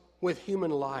us with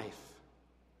human life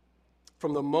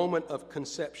from the moment of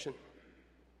conception.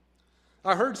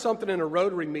 I heard something in a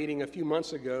Rotary meeting a few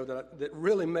months ago that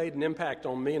really made an impact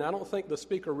on me, and I don't think the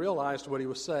speaker realized what he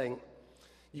was saying.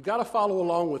 You've got to follow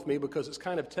along with me because it's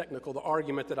kind of technical, the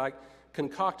argument that I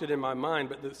concocted in my mind.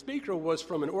 But the speaker was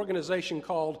from an organization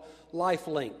called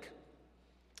LifeLink.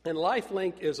 And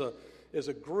LifeLink is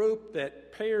a group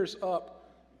that pairs up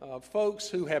folks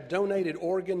who have donated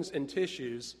organs and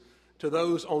tissues to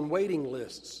those on waiting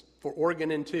lists for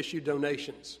organ and tissue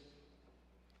donations.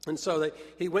 And so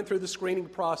he went through the screening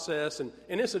process. And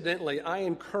incidentally, I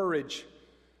encourage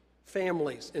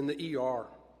families in the ER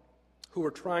who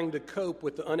are trying to cope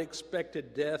with the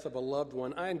unexpected death of a loved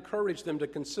one, I encourage them to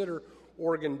consider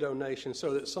organ donation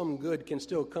so that some good can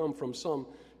still come from some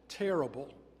terrible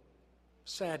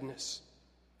sadness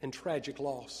and tragic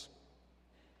loss.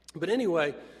 But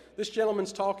anyway, this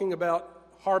gentleman's talking about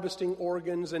harvesting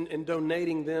organs and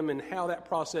donating them and how that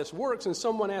process works. And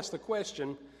someone asked the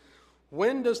question,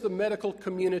 when does the medical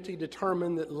community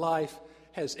determine that life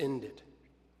has ended?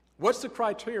 What's the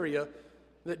criteria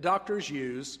that doctors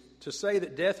use to say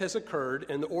that death has occurred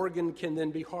and the organ can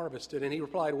then be harvested? And he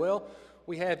replied, well,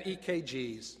 we have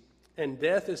EKGs, and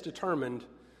death is determined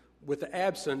with the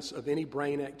absence of any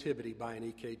brain activity by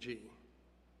an EKG.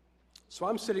 So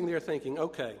I'm sitting there thinking,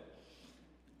 okay,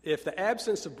 if the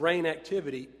absence of brain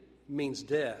activity means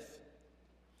death,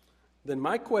 then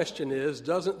my question is,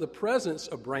 doesn't the presence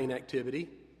of brain activity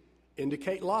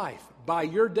indicate life by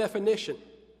your definition?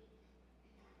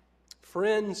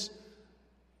 Friends,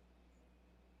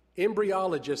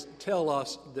 embryologists tell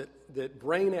us that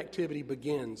brain activity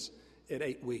begins at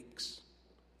 8 weeks.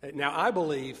 Now, I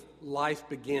believe life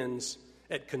begins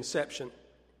at conception.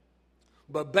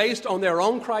 But based on their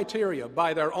own criteria,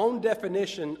 by their own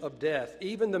definition of death,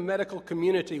 even the medical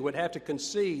community would have to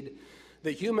concede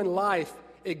that human life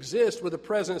exists with the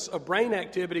presence of brain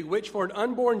activity, which for an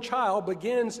unborn child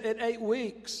begins at 8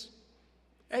 weeks.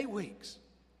 8 weeks.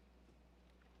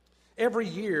 Every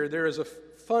year there is a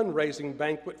fundraising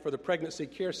banquet for the Pregnancy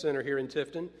Care Center here in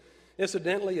Tifton.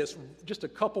 Incidentally, it's just a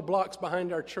couple blocks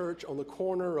behind our church on the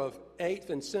corner of 8th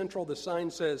and Central. The sign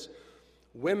says,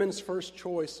 Women's First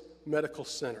Choice Medical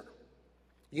Center.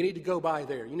 You need to go by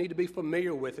there. You need to be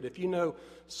familiar with it. If you know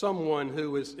someone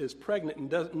who is pregnant and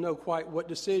doesn't know quite what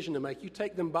decision to make, you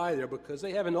take them by there because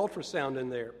they have an ultrasound in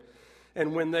there.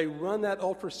 And when they run that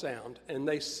ultrasound and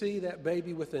they see that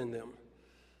baby within them,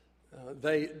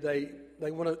 they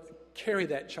want to carry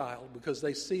that child because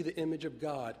they see the image of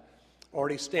God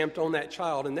already stamped on that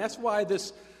child. And that's why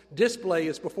this display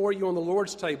is before you on the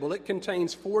Lord's table. It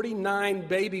contains 49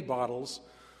 baby bottles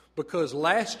because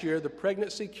last year the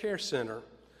Pregnancy Care Center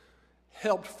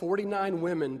helped 49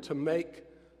 women to make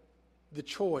the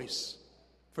choice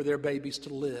for their babies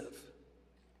to live.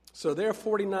 So there are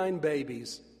 49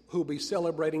 babies who will be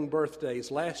celebrating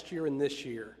birthdays last year and this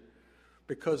year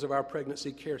because of our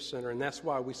Pregnancy Care Center, and that's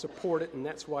why we support it, and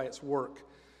that's why its work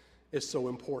is so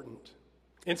important.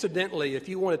 Incidentally, if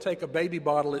you want to take a baby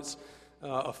bottle, it's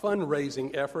a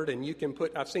fundraising effort, and you can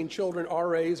put, I've seen children,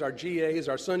 RAs, our GAs,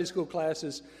 our Sunday school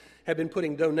classes have been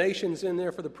putting donations in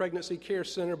there for the Pregnancy Care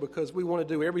Center because we want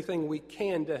to do everything we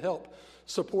can to help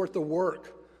support the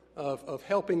work of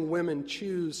helping women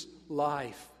choose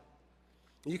life.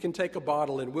 You can take a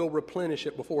bottle and we'll replenish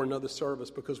it before another service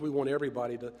because we want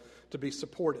everybody to be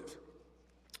supportive.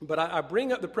 But I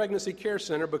bring up the Pregnancy Care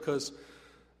Center because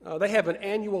they have an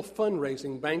annual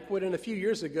fundraising banquet, and a few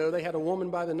years ago they had a woman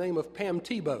by the name of Pam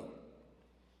Tebow.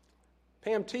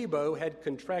 Pam Tebow had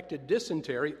contracted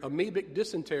dysentery, amoebic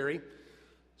dysentery,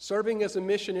 serving as a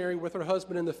missionary with her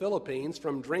husband in the Philippines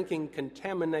from drinking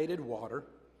contaminated water.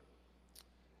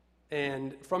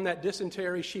 And from that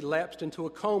dysentery, she lapsed into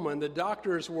a coma, and the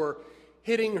doctors were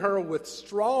hitting her with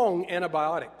strong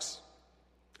antibiotics.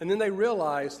 And then they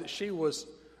realized that she was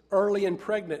early in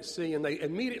pregnancy, and they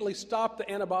immediately stopped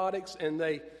the antibiotics, and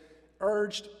they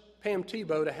urged Pam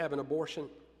Tebow to have an abortion.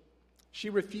 She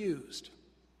refused.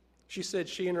 She said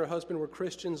she and her husband were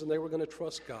Christians, and they were going to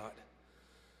trust God.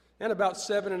 And about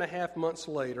 7.5 months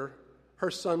later,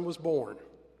 her son was born.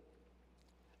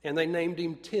 And they named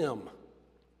him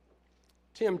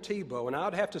Tim Tebow. And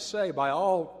I'd have to say, by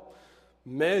all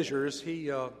measures,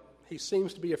 he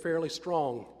seems to be a fairly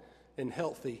strong and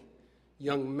healthy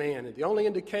young man. And the only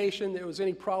indication there was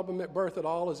any problem at birth at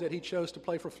all is that he chose to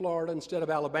play for Florida instead of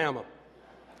Alabama.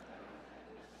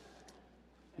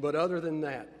 But other than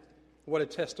that, what a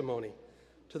testimony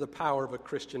to the power of a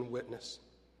Christian witness.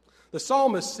 The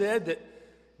psalmist said that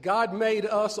God made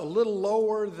us a little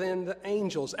lower than the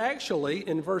angels. Actually,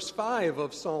 in verse 5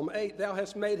 of Psalm 8, thou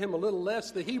hast made him a little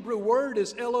less. The Hebrew word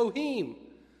is Elohim.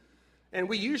 And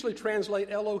we usually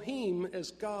translate Elohim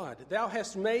as God. Thou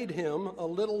hast made him a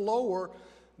little lower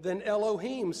than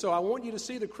Elohim. So I want you to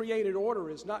see the created order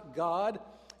is not God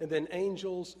and then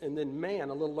angels and then man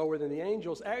a little lower than the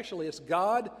angels. Actually, it's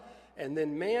God and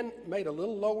then man made a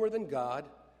little lower than God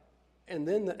and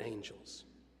then the angels.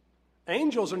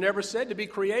 Angels are never said to be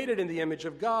created in the image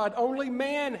of God. Only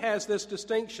man has this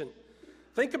distinction.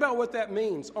 Think about what that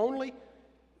means. Only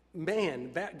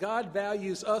man, God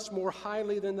values us more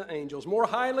highly than the angels, more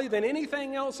highly than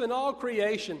anything else in all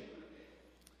creation.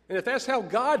 And if that's how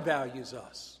God values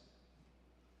us,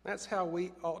 that's how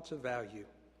we ought to value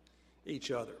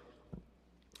each other.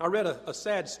 I read a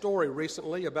sad story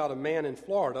recently about a man in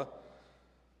Florida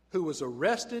who was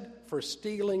arrested for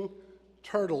stealing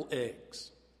turtle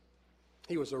eggs.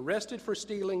 He was arrested for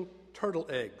stealing turtle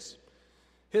eggs.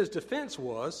 His defense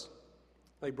was,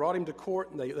 they brought him to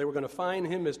court and they were going to fine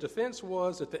him. His defense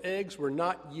was that the eggs were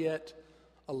not yet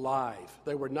alive.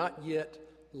 They were not yet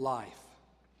life.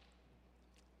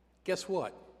 Guess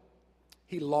what?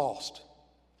 He lost.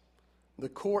 The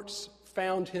courts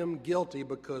found him guilty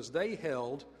because they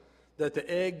held that the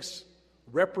eggs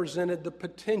represented the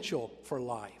potential for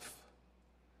life.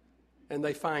 And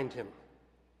they fined him.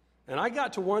 And I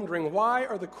got to wondering, why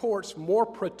are the courts more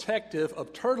protective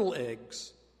of turtle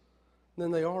eggs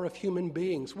than they are of human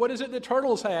beings? What is it that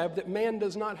turtles have that man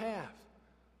does not have?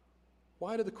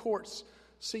 Why do the courts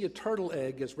see a turtle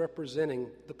egg as representing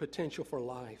the potential for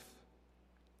life,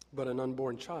 but an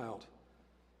unborn child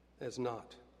as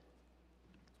not?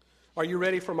 Are you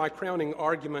ready for my crowning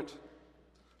argument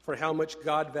for how much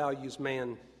God values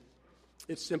man?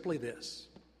 It's simply this.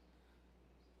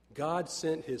 God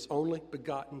sent his only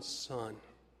begotten Son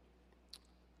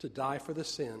to die for the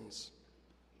sins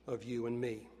of you and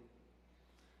me.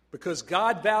 Because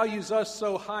God values us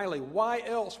so highly, why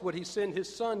else would he send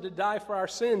his Son to die for our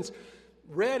sins?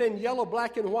 Red and yellow,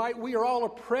 black and white, we are all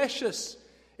precious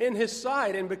in his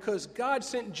sight. And because God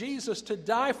sent Jesus to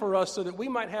die for us so that we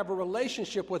might have a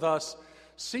relationship with us,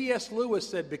 C.S. Lewis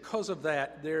said, because of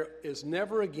that, there is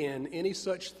never again any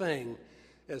such thing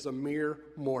as a mere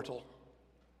mortal.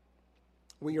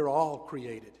 We are all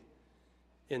created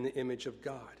in the image of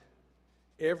God.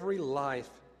 Every life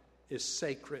is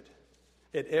sacred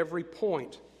at every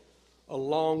point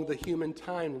along the human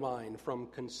timeline, from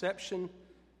conception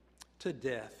to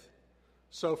death.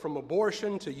 So from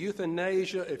abortion to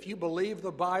euthanasia, if you believe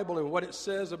the Bible and what it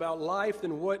says about life,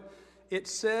 then what it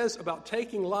says about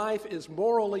taking life is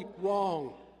morally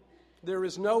wrong. There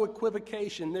is no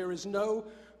equivocation. There is no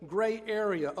gray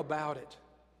area about it.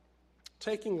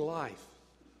 Taking life,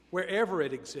 wherever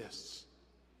it exists,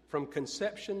 from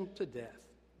conception to death.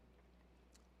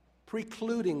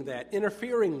 Precluding that,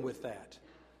 interfering with that,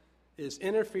 is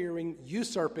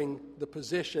usurping the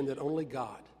position that only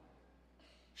God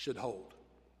should hold.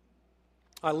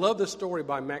 I love this story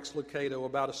by Max Lucado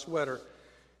about a sweater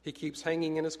he keeps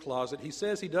hanging in his closet. He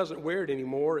says he doesn't wear it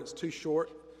anymore. It's too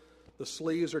short. The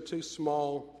sleeves are too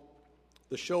small.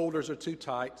 The shoulders are too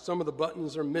tight. Some of the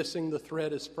buttons are missing. The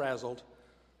thread is frazzled.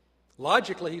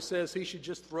 Logically, he says he should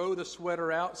just throw the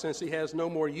sweater out since he has no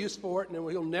more use for it,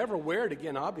 and he'll never wear it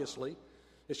again, obviously.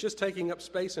 It's just taking up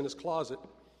space in his closet.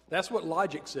 That's what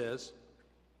logic says.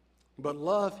 But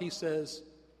love, he says,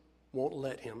 won't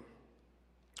let him.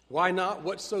 Why not?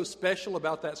 What's so special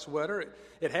about that sweater?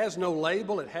 It has no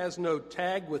label. It has no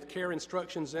tag with care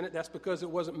instructions in it. That's because it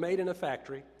wasn't made in a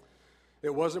factory.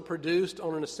 It wasn't produced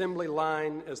on an assembly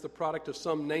line as the product of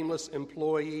some nameless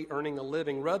employee earning a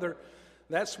living. Rather,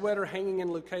 that sweater hanging in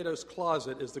Lucato's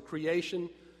closet is the creation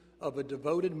of a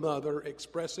devoted mother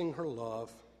expressing her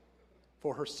love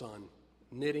for her son,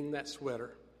 knitting that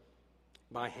sweater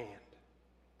by hand.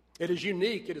 It is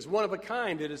unique. It is one of a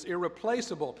kind. It is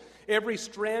irreplaceable. Every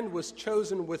strand was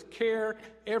chosen with care,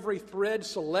 every thread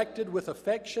selected with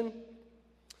affection.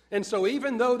 And so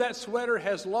even though that sweater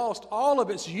has lost all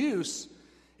of its use,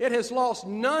 it has lost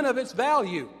none of its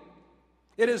value.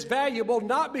 It is valuable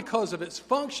not because of its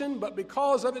function, but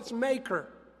because of its maker.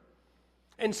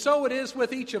 And so it is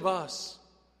with each of us.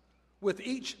 With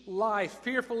each life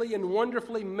fearfully and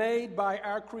wonderfully made by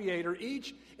our Creator,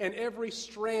 each and every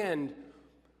strand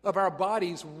of our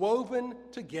bodies woven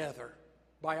together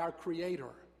by our Creator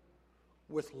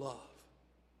with love.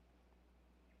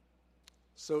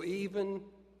 So even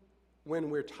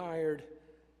when we're tired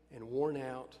and worn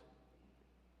out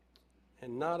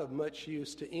and not of much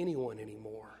use to anyone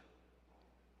anymore,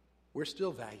 we're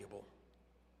still valuable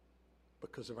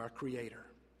because of our Creator,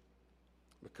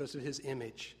 because of His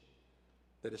image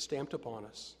that is stamped upon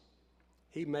us.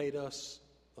 He made us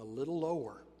a little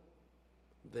lower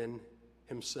than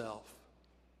Himself.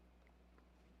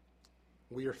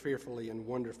 We are fearfully and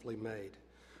wonderfully made.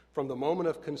 From the moment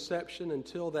of conception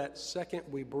until that second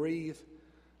we breathe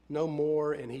no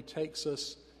more and He takes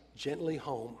us gently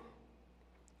home,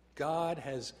 God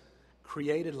has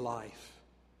created life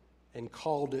and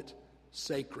called it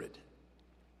sacred,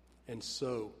 and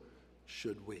so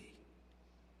should we.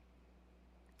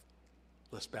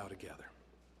 Let's bow together.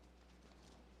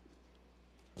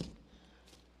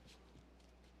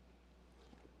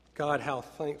 God, how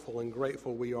thankful and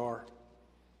grateful we are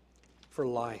for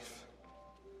life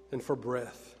and for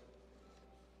breath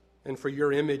and for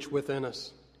your image within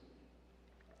us.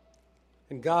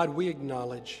 And God, we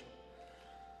acknowledge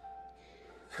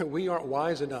we aren't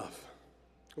wise enough.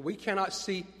 We cannot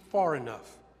see far enough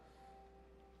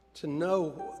to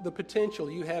know the potential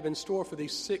you have in store for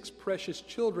these 6 precious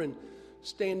children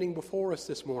standing before us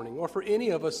this morning, or for any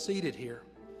of us seated here.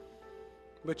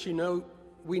 But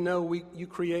we know you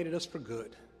created us for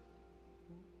good,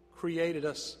 created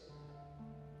us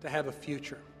to have a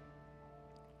future,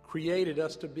 created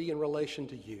us to be in relation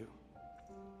to you.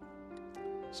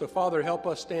 So, Father, help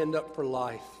us stand up for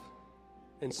life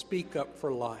and speak up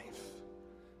for life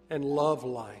and love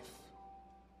life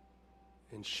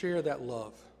and share that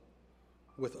love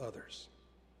with others.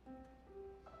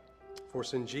 For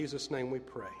it's in Jesus' name we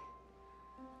pray.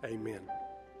 Amen.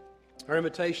 Our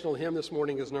invitational hymn this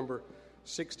morning is number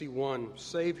 61,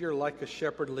 Savior, like a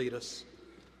shepherd lead us.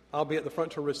 I'll be at the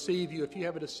front to receive you if you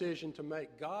have a decision to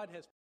make. God has